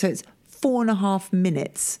So it's 4.5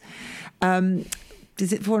 minutes.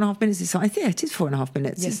 Is it 4.5 minutes? I think it is 4.5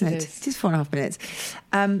 minutes, yes, isn't it? It is 4.5 minutes.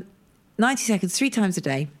 90 seconds, 3 times a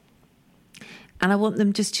day. And I want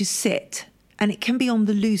them just to sit. And it can be on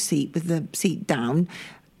the loo seat with the seat down.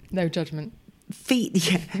 No judgment. Feet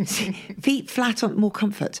flat on, more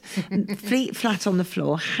comfort. Feet flat on the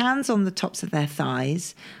floor, hands on the tops of their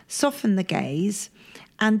thighs, soften the gaze,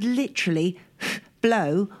 and literally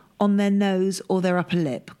blow on their nose or their upper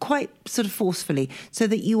lip, quite sort of forcefully, so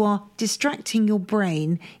that you are distracting your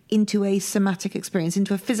brain into a somatic experience,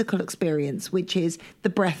 into a physical experience, which is the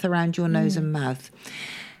breath around your nose and mouth.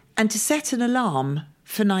 And to set an alarm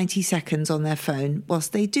for 90 seconds on their phone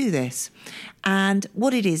whilst they do this. And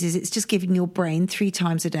what it is it's just giving your brain 3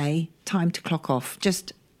 times a day time to clock off,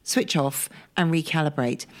 just switch off and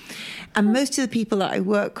recalibrate. And most of the people that I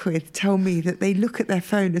work with tell me that they look at their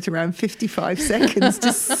phone at around 55 seconds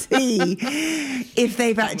to see if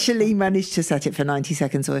they've actually managed to set it for 90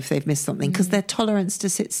 seconds or if they've missed something, because their tolerance to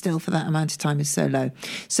sit still for that amount of time is so low.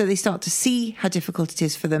 So they start to see how difficult it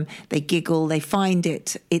is for them. They giggle, they find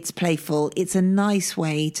it's playful. It's a nice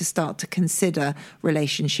way to start to consider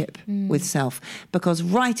relationship with self, because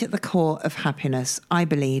right at the core of happiness, I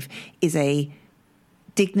believe, is a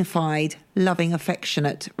dignified, loving,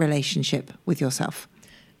 affectionate relationship with yourself.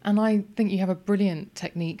 And I think you have a brilliant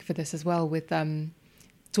technique for this as well with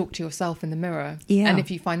talk to yourself in the mirror. Yeah. And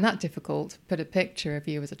if you find that difficult, put a picture of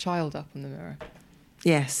you as a child up on the mirror.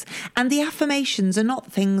 Yes. And the affirmations are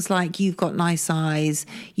not things like you've got nice eyes,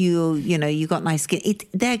 you've got nice skin.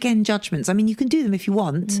 They're again judgments. I mean, you can do them if you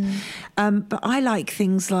want. But I like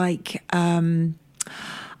things like, I'm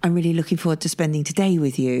really looking forward to spending today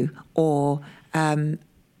with you, or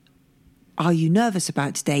are you nervous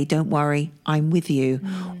about today? Don't worry, I'm with you.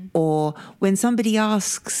 Or when somebody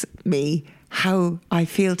asks me how I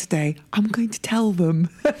feel today, I'm going to tell them.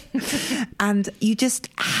 And you just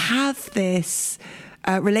have this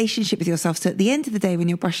relationship with yourself. So at the end of the day, when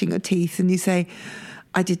you're brushing your teeth and you say,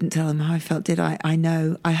 I didn't tell them how I felt, did I? I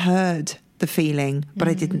know, I heard the feeling, but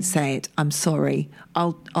I didn't say it. I'm sorry.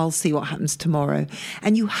 I'll see what happens tomorrow.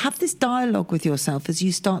 And you have this dialogue with yourself as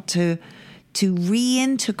you start to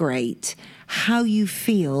reintegrate how you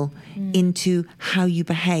feel into how you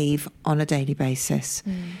behave on a daily basis.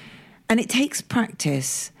 And it takes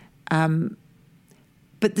practice.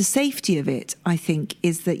 But the safety of it, I think,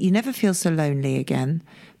 is that you never feel so lonely again,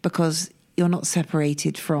 because you're not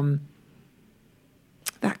separated from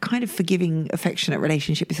that kind of forgiving, affectionate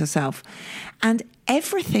relationship with yourself. And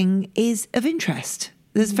everything is of interest.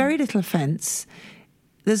 There's very little offence.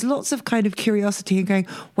 There's lots of kind of curiosity and going,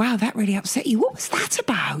 wow, that really upset you. What was that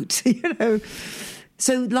about?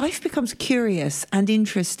 So life becomes curious and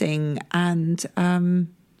interesting and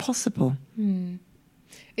possible.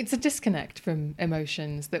 It's a disconnect from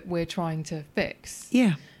emotions that we're trying to fix.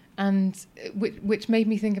 Yeah. And which made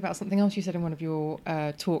me think about something else you said in one of your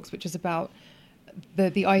talks, which is about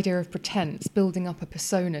the idea of pretense, building up a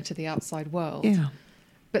persona to the outside world. Yeah.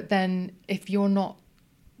 But then if you're not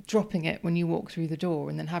dropping it when you walk through the door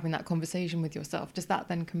and then having that conversation with yourself, does that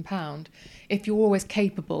then compound? If you're always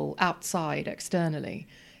capable outside, externally,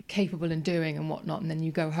 capable in doing and whatnot, and then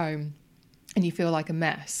you go home and you feel like a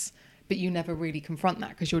mess, but you never really confront that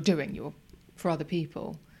because you're for other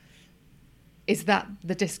people. Is that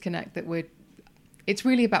the disconnect that it's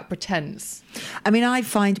really about pretense? I mean, I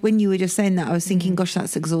find when you were just saying that, I was thinking, gosh,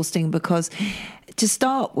 that's exhausting, because to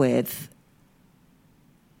start with,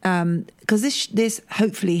 because this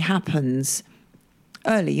hopefully happens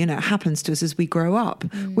early, it happens to us as we grow up,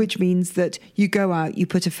 which means that you go out, you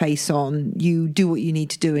put a face on, you do what you need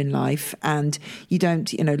to do in life, and you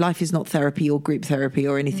don't, life is not therapy or group therapy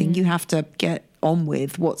or anything. You have to get on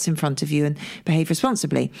with what's in front of you and behave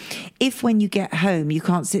responsibly. If when you get home you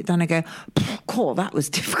can't sit down and go, "Cool, that was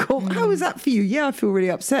difficult. How was that for you? Yeah, I feel really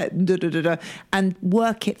upset," and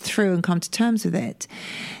work it through and come to terms with it,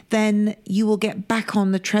 then you will get back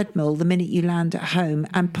on the treadmill the minute you land at home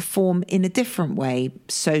and perform in a different way,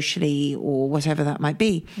 socially or whatever that might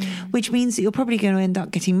be, which means that you're probably going to end up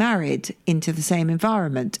getting married into the same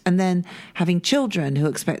environment and then having children who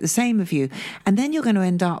expect the same of you. And then you're going to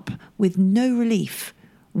end up with no relief.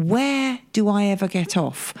 Where do I ever get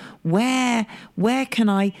off? Where can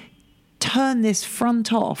I turn this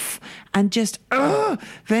front off and just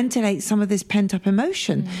ventilate some of this pent-up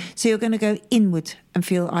emotion? So you're going to go inward and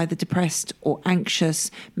feel either depressed or anxious,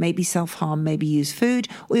 maybe self-harm, maybe use food,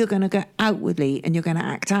 or you're going to go outwardly and you're going to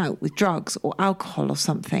act out with drugs or alcohol or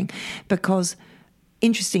something. Because,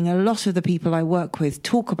 interesting, a lot of the people I work with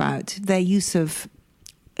talk about their use of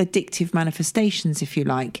addictive manifestations, if you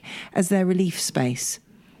like, as their relief space.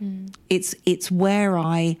 It's where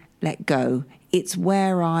I let go. It's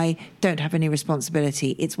where I don't have any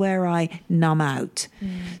responsibility. It's where I numb out.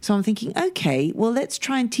 So I'm thinking, okay, well, let's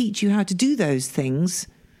try and teach you how to do those things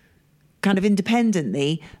kind of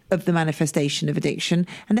independently of the manifestation of addiction.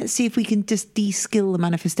 And let's see if we can just de-skill the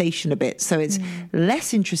manifestation a bit so it's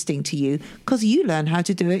less interesting to you because you learn how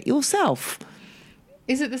to do it yourself.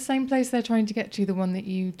 Is it the same place they're trying to get to, the one that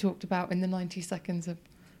you talked about in the 90 seconds of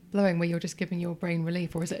blowing, where you're just giving your brain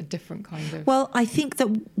relief, or is it a different kind of... Well, I think that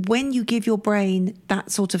when you give your brain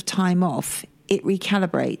that sort of time off, it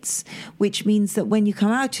recalibrates, which means that when you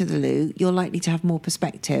come out of the loo, you're likely to have more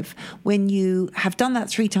perspective. When you have done that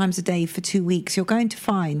 3 times a day for 2 weeks, you're going to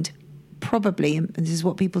find probably, and this is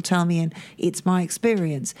what people tell me, and it's my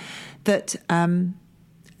experience, that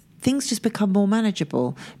things just become more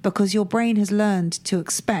manageable because your brain has learned to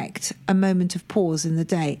expect a moment of pause in the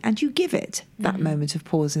day, and you give it that moment of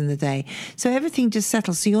pause in the day. So everything just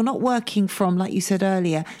settles. So you're not working from, like you said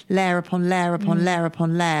earlier, layer upon layer upon layer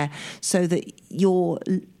upon layer, so that you're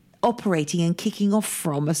operating and kicking off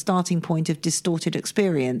from a starting point of distorted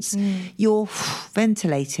experience. You're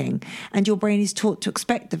ventilating, and your brain is taught to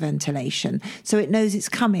expect the ventilation, so it knows it's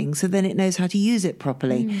coming, so then it knows how to use it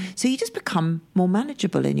properly. So you just become more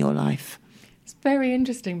manageable in your life. It's very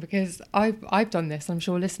interesting because I've done this, I'm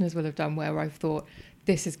sure listeners will have done, where I've thought,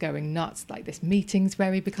 this is going nuts, like this meeting's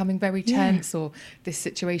becoming very tense, or this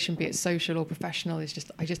situation, be it social or professional, is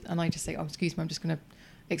just I just say, oh, excuse me, I'm just going to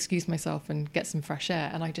excuse myself and get some fresh air,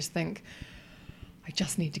 and I just think I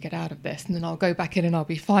just need to get out of this, and then I'll go back in and I'll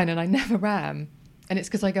be fine, and I never am, and it's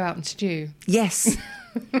because I go out and stew. Yes.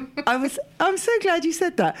 I'm so glad you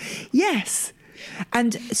said that. Yes.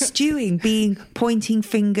 And stewing, being pointing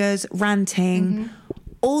fingers, ranting,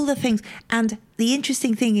 all the things. And the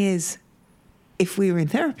interesting thing is, if we were in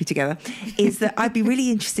therapy together, is that I'd be really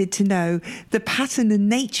interested to know the pattern and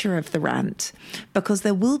nature of the rant, because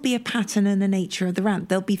there will be a pattern and a nature of the rant.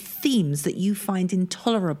 There'll be themes that you find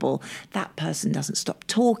intolerable. That person doesn't stop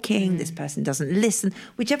talking. This person doesn't listen,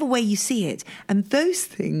 whichever way you see it. And those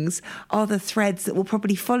things are the threads that will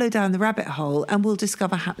probably follow down the rabbit hole and will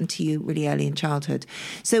discover happened to you really early in childhood.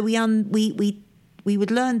 So we would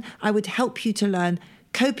learn, I would help you to learn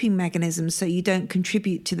coping mechanisms so you don't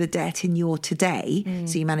contribute to the debt in your today,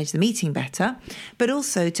 so you manage the meeting better, but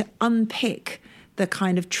also to unpick the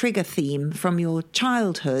kind of trigger theme from your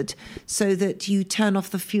childhood so that you turn off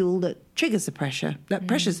the fuel that triggers the pressure, that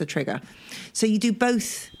pressures the trigger. So you do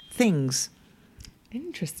both things.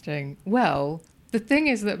 Interesting. Well, the thing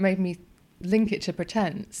is that made me link it to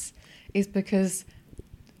pretense is because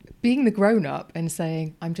being the grown-up and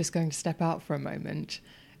saying, I'm just going to step out for a moment,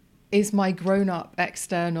 is my grown-up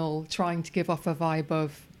external trying to give off a vibe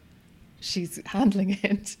of she's handling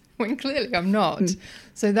it when clearly I'm not.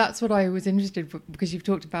 So that's what I was interested in, because you've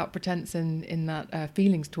talked about pretense in that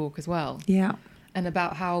feelings talk as well. Yeah. And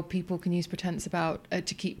about how people can use pretense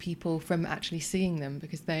to keep people from actually seeing them,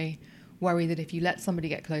 because they worry that if you let somebody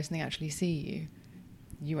get close and they actually see you,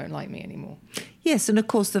 you won't like me anymore. Yes, and of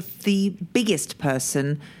course the biggest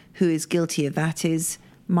person who is guilty of that is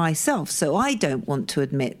myself. So I don't want to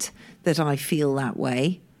admit that I feel that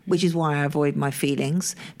way, which is why I avoid my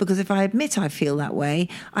feelings, because if I admit I feel that way,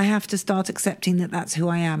 I have to start accepting that that's who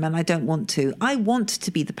I am, and I don't want to. I want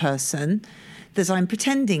to be the person that I'm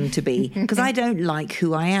pretending to be, because I don't like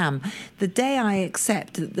who I am. The day I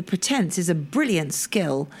accept that the pretense is a brilliant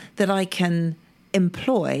skill that I can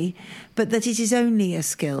employ, but that it is only a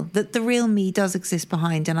skill, that the real me does exist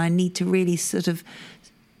behind, and I need to really sort of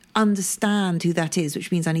understand who that is,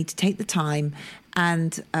 which means I need to take the time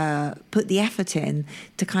and put the effort in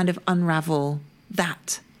to kind of unravel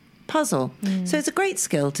that puzzle. So it's a great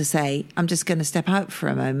skill to say, I'm just going to step out for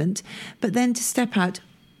a moment, but then to step out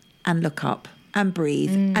and look up and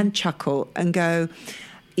breathe and chuckle and go,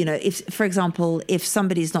 you know, if, for example, if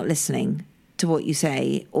somebody's not listening to what you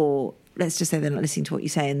say, or let's just say they're not listening to what you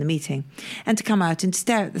say in the meeting, and to come out and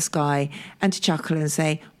stare at the sky and to chuckle and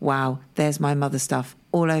say, wow, there's my mother stuff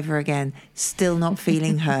all over again, still not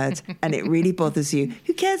feeling heard, and it really bothers you.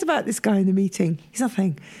 Who cares about this guy in the meeting? He's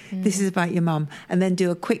nothing. This is about your mum. And then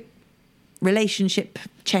do a quick relationship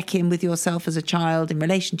check-in with yourself as a child in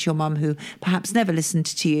relation to your mum, who perhaps never listened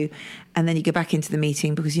to you, and then you go back into the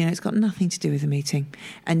meeting because you know it's got nothing to do with the meeting,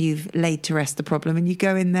 and you've laid to rest the problem, and you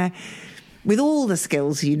go in there with all the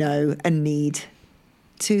skills you know and need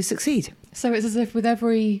to succeed. So it's as if with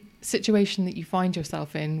every situation that you find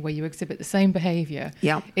yourself in where you exhibit the same behaviour,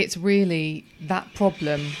 it's really that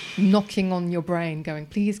problem knocking on your brain going,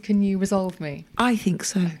 please, can you resolve me? I think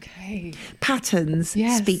so. Okay. Patterns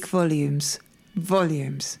speak volumes.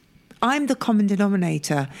 Volumes. I'm the common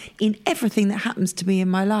denominator in everything that happens to me in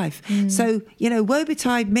my life. So, woe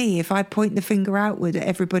betide me if I point the finger outward at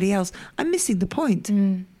everybody else. I'm missing the point.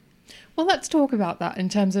 Well, let's talk about that in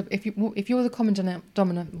terms of if you're the common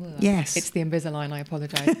dominant. Yes. It's the Invisalign, I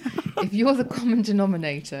apologise. If you're the common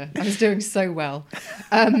denominator, I was doing so well,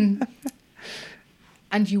 and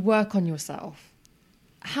you work on yourself,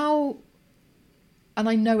 how... And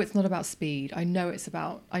I know it's not about speed. I know it's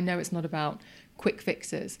not about quick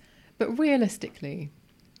fixes. But realistically,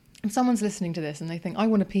 if someone's listening to this and they think, I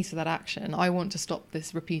want a piece of that action, I want to stop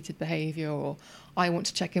this repeated behaviour, or I want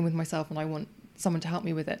to check in with myself and I want someone to help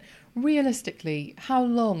me with it. Realistically, how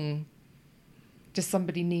long does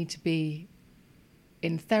somebody need to be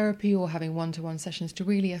in therapy or having one-to-one sessions to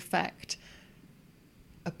really affect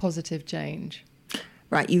a positive change?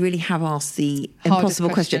 Right, you really have asked the Hardest impossible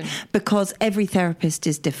question, because every therapist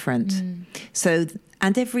is different. So,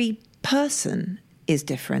 and every person is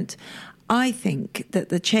different. I think that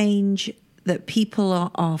the change that people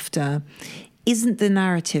are after isn't the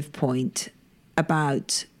narrative point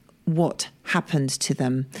about what happened to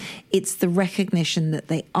them. It's the recognition that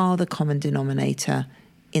they are the common denominator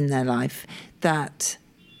in their life, that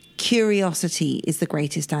curiosity is the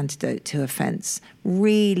greatest antidote to offence.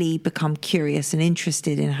 Really become curious and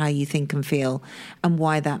interested in how you think and feel and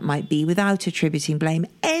why that might be, without attributing blame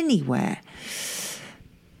anywhere.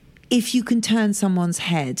 If you can turn someone's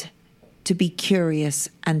head to be curious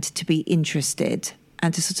and to be interested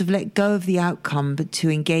and to sort of let go of the outcome, but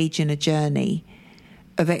to engage in a journey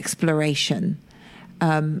of exploration,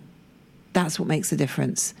 that's what makes a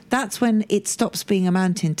difference. That's when it stops being a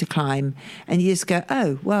mountain to climb and you just go,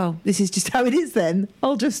 oh, well, this is just how it is then.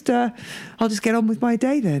 I'll just get on with my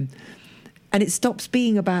day then. And it stops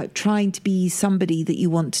being about trying to be somebody that you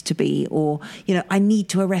want to be, or, I need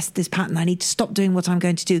to arrest this pattern. I need to stop doing what I'm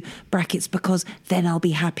going to do, brackets, because then I'll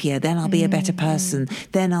be happier. Then I'll be a better person.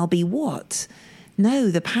 Then I'll be what?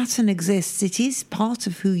 No, the pattern exists. It is part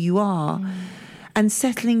of who you are. And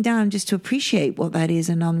settling down just to appreciate what that is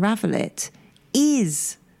and unravel it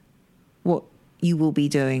is what you will be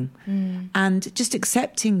doing. And just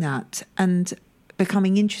accepting that and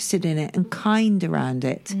becoming interested in it and kind around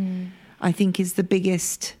it, I think is the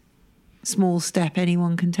biggest small step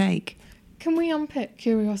anyone can take. Can we unpick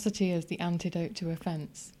curiosity as the antidote to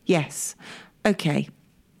offence? Yes. Okay.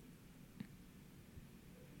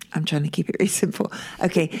 I'm trying to keep it really simple.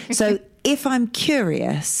 Okay, so if I'm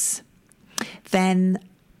curious... then,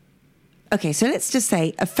 okay, so let's just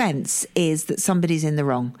say offence is that somebody's in the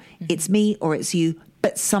wrong. It's me or it's you,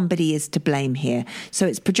 but somebody is to blame here. So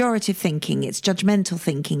it's pejorative thinking, it's judgmental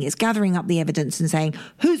thinking, it's gathering up the evidence and saying,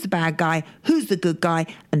 who's the bad guy, who's the good guy,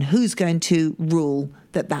 and who's going to rule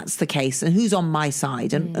that that's the case, and who's on my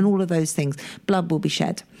side, and all of those things. Blood will be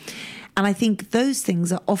shed. And I think those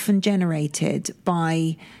things are often generated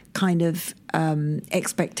by kind of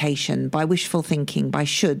expectation, by wishful thinking, by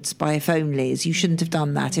shoulds, by if onlys. You shouldn't have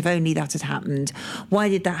done that. If only that had happened. Why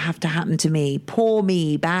did that have to happen to me? Poor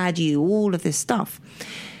me, bad you, all of this stuff.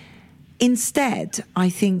 Instead, I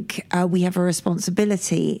think we have a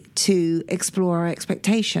responsibility to explore our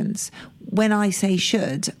expectations. When I say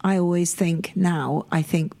should, I always think now, I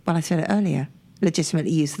said it earlier,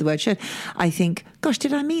 legitimately use the word should, I think, gosh,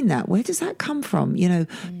 did I mean that? Where does that come from?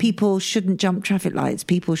 People shouldn't jump traffic lights.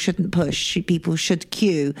 People shouldn't push. People should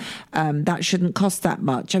queue. That shouldn't cost that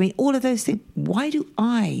much. I mean, all of those things. Why do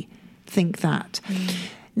I think that?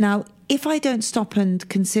 Now, if I don't stop and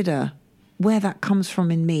consider where that comes from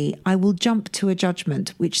in me, I will jump to a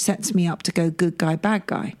judgment which sets me up to go good guy, bad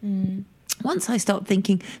guy. Once I start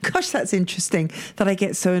thinking, gosh, that's interesting that I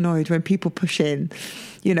get so annoyed when people push in,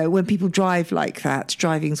 when people drive like that.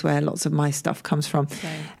 Driving's where lots of my stuff comes from.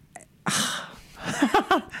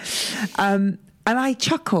 And I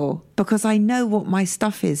chuckle because I know what my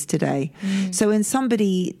stuff is today. So when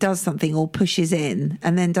somebody does something or pushes in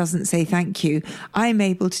and then doesn't say thank you, I'm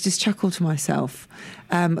able to just chuckle to myself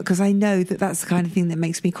because I know that that's the kind of thing that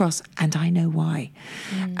makes me cross, and I know why.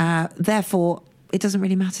 Therefore, it doesn't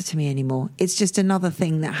really matter to me anymore. It's just another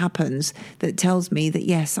thing that happens that tells me that,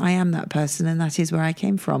 yes, I am that person and that is where I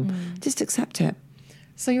came from. Just accept it.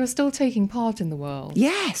 So you're still taking part in the world?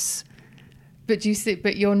 Yes. But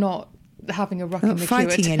you're not having a ruck in the queue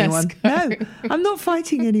at fighting anyone. No, I'm not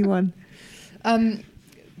fighting anyone.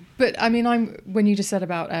 But I mean, when you just said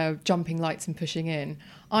about jumping lights and pushing in,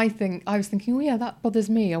 I was thinking, oh yeah, that bothers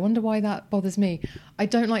me. I wonder why that bothers me. I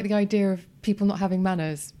don't like the idea of people not having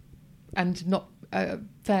manners and not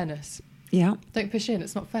fairness. Yeah. Don't push in.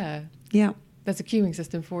 It's not fair. Yeah. There's a queuing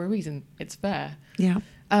system for a reason. It's fair. Yeah.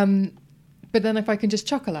 But then if I can just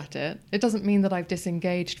chuckle at it, it doesn't mean that I've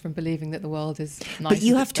disengaged from believing that the world is nice. But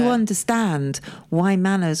you have to understand why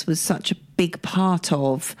manners was such a big part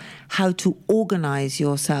of how to organise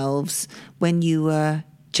yourselves when you were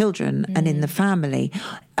children and in the family.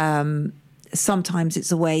 Sometimes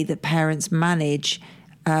it's a way that parents manage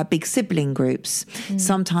big sibling groups.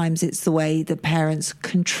 Sometimes it's the way that parents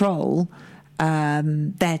control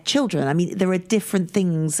their children. I mean, there are different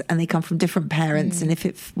things and they come from different parents. And if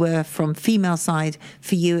it were from female side,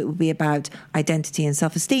 for you, it would be about identity and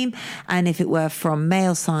self-esteem. And if it were from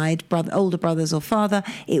male side, older brothers or father,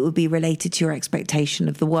 it would be related to your expectation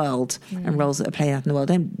of the world and roles that are played out in the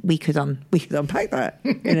world. And we could unpack that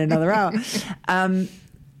in another hour.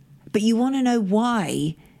 But you want to know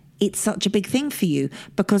why it's such a big thing for you,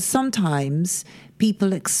 because sometimes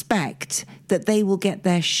people expect that they will get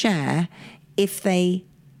their share if they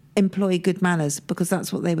employ good manners because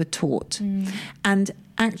that's what they were taught. And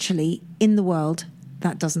actually, in the world,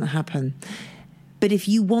 that doesn't happen. But if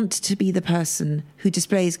you want to be the person who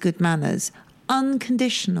displays good manners,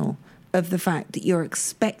 unconditional of the fact that you're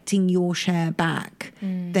expecting your share back,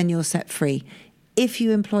 then you're set free. If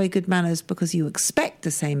you employ good manners because you expect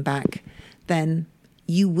the same back, then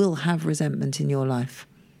you will have resentment in your life.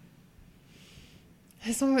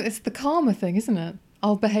 It's the karma thing, isn't it?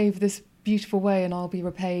 I'll behave this beautiful way and I'll be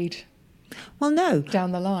repaid. Well, no.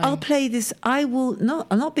 Down the line. I'll play this. I'm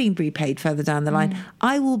not being repaid further down the line.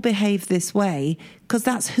 I will behave this way because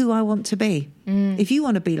that's who I want to be. If you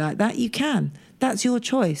want to be like that, you can. That's your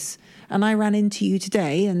choice. And I ran into you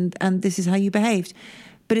today and this is how you behaved.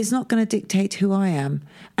 But it's not going to dictate who I am.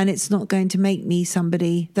 And it's not going to make me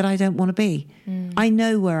somebody that I don't want to be. I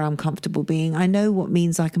know where I'm comfortable being. I know what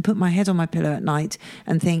means I can put my head on my pillow at night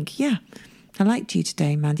and think, yeah, I liked you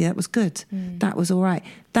today, Mandy. That was good. That was all right.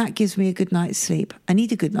 That gives me a good night's sleep. I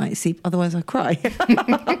need a good night's sleep, otherwise I cry.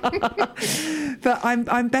 But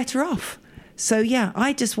I'm better off. So, yeah,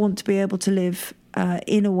 I just want to be able to live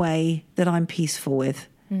in a way that I'm peaceful with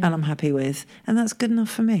and I'm happy with. And that's good enough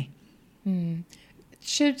for me.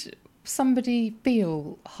 Should somebody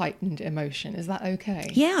feel heightened emotion? Is that okay?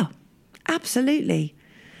 Yeah, absolutely.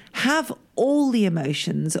 Have all the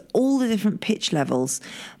emotions, all the different pitch levels,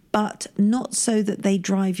 but not so that they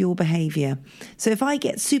drive your behaviour. So if I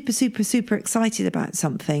get super, super, super excited about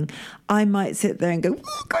something, I might sit there and go,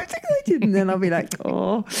 oh, I'm excited. And then I'll be like,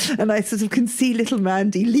 oh. And I sort of can see little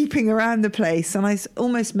Mandy leaping around the place. And I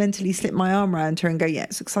almost mentally slip my arm around her and go, yeah,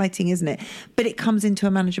 it's exciting, isn't it? But it comes into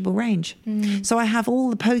a manageable range. So I have all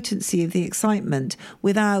the potency of the excitement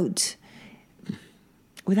without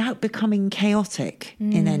becoming chaotic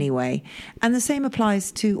in any way. And the same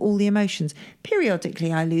applies to all the emotions.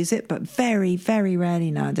 Periodically I lose it, but very, very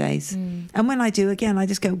rarely nowadays. And when I do, again, I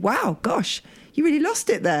just go, wow, gosh, you really lost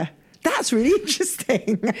it there. That's really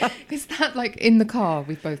interesting. Is that like in the car,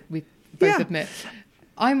 we both admit?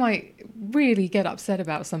 I might really get upset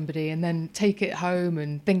about somebody and then take it home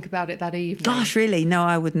and think about it that evening. Gosh, really? No,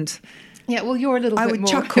 I wouldn't. Yeah, well, you're a little bit more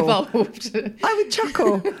chuckle. evolved. I would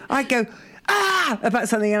chuckle. I'd go, about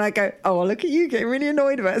something, and I go, oh, well, look at you getting really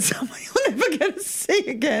annoyed about something you're never going to see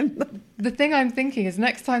again. The thing I'm thinking is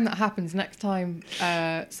next time that happens,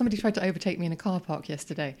 somebody tried to overtake me in a car park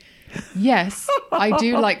yesterday. Yes, I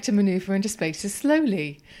do like to manoeuvre into spaces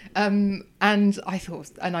slowly. And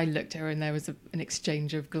I looked at her and there was an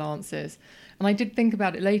exchange of glances. And I did think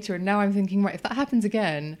about it later, and now I'm thinking, right, if that happens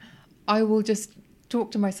again, I will just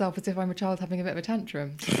talk to myself as if I'm a child having a bit of a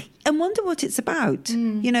tantrum. And wonder what it's about.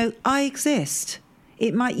 You know, I exist.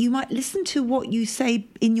 You might listen to what you say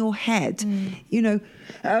in your head. You know,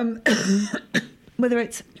 whether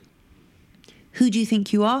it's, who do you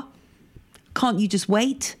think you are? Can't you just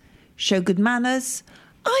wait? Show good manners.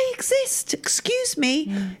 I exist. Excuse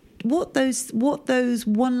me. What those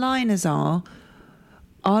one-liners are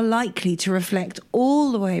likely to reflect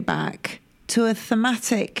all the way back to a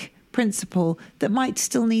thematic principle that might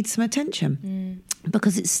still need some attention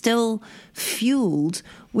because it's still fueled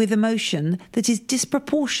with emotion that is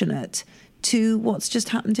disproportionate to what's just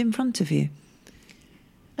happened in front of you.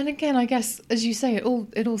 And again, I guess, as you say, it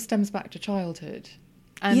all stems back to childhood.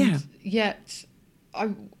 And yet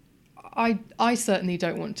I certainly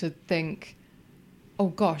don't want to think, oh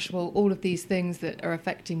gosh, well, all of these things that are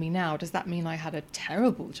affecting me now, does that mean I had a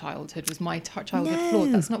terrible childhood? Was my childhood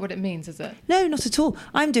flawed? That's not what it means, is it? No, not at all.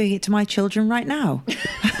 I'm doing it to my children right now.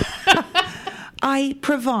 I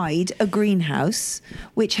provide a greenhouse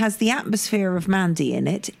which has the atmosphere of Mandy in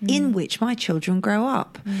it, in which my children grow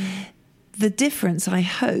up. The difference, I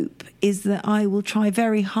hope, is that I will try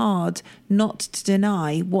very hard not to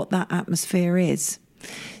deny what that atmosphere is.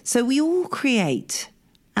 So we all create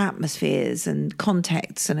atmospheres and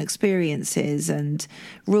contexts and experiences and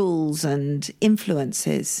rules and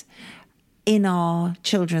influences in our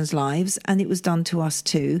children's lives, and it was done to us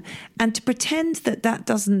too. And to pretend that that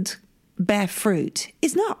doesn't bear fruit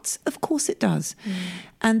is nuts. Of course it does.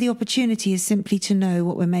 And the opportunity is simply to know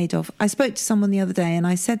what we're made of. I spoke to someone the other day and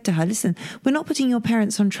I said to her, listen, we're not putting your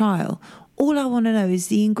parents on trial. All I want to know is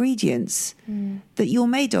the ingredients that you're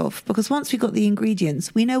made of, because once we've got the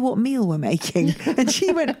ingredients, we know what meal we're making. And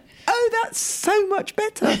she went, oh, that's so much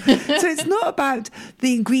better. So it's not about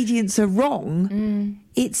the ingredients are wrong.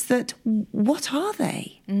 It's that, what are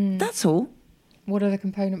they? That's all. What are the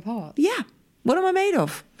component parts? Yeah. What am I made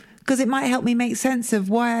of? Because it might help me make sense of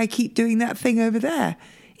why I keep doing that thing over there.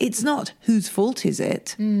 It's not whose fault is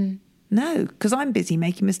it? No, because I'm busy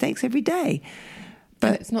making mistakes every day.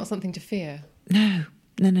 But it's not something to fear. No.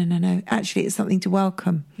 Actually, it's something to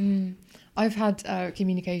welcome. I've had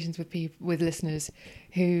communications with listeners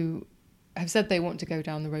who have said they want to go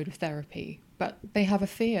down the road of therapy, but they have a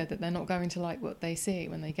fear that they're not going to like what they see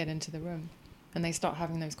when they get into the room and they start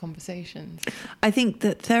having those conversations. I think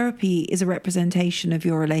that therapy is a representation of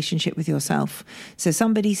your relationship with yourself. So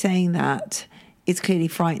somebody saying that is clearly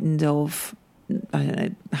frightened of, I don't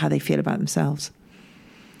know, how they feel about themselves.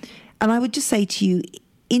 And I would just say to you,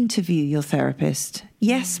 interview your therapist.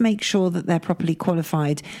 Yes, make sure that they're properly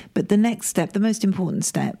qualified. But the next step, the most important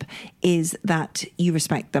step, is that you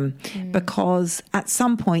respect them. Because at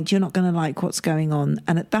some point, you're not going to like what's going on.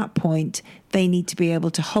 And at that point, they need to be able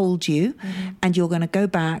to hold you. And you're going to go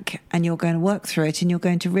back and you're going to work through it. And you're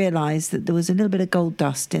going to realise that there was a little bit of gold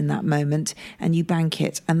dust in that moment. And you bank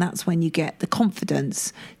it. And that's when you get the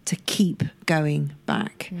confidence to keep going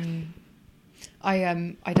back. I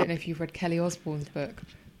don't know if you've read Kelly Osbourne's book,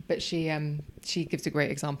 but she gives a great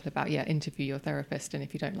example about, interview your therapist, and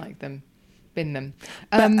if you don't like them, bin them.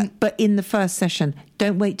 But in the first session,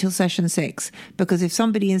 don't wait till session 6, because if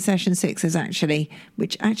somebody in session 6 is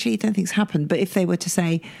which I don't think's happened, but if they were to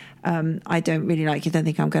say, I don't really like you, don't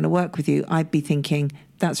think I'm going to work with you, I'd be thinking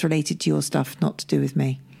that's related to your stuff, not to do with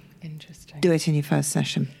me. Interesting. Do it in your first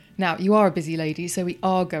session. Now, you are a busy lady, so we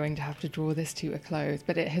are going to have to draw this to a close,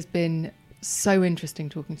 but it has been so interesting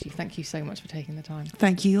talking to you. Thank you so much for taking the time.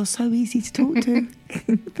 Thank you. You're so easy to talk to.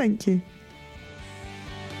 Thank you.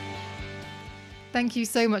 Thank you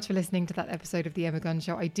so much for listening to that episode of The Emma Guns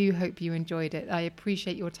Show. I do hope you enjoyed it. I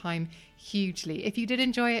appreciate your time hugely. If you did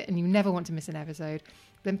enjoy it and you never want to miss an episode,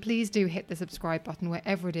 then please do hit the subscribe button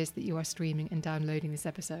wherever it is that you are streaming and downloading this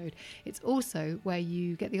episode. It's also where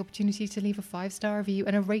you get the opportunity to leave a 5-star review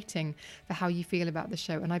and a rating for how you feel about the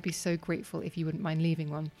show, and I'd be so grateful if you wouldn't mind leaving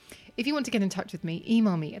one. If you want to get in touch with me,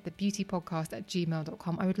 email me at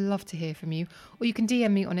thebeautypodcast@gmail.com. I would love to hear from you. Or you can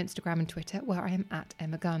DM me on Instagram and Twitter, where I am at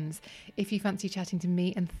Emma Guns. If you fancy chatting to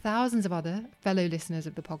me and thousands of other fellow listeners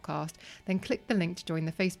of the podcast, then click the link to join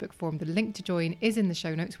the Facebook forum. The link to join is in the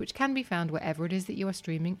show notes, which can be found wherever it is that you are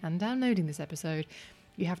streaming and downloading this episode.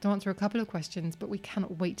 You have to answer a couple of questions, but we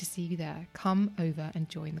cannot wait to see you there. Come over and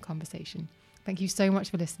join the conversation. Thank you so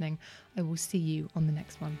much for listening. I will see you on the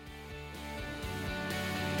next one.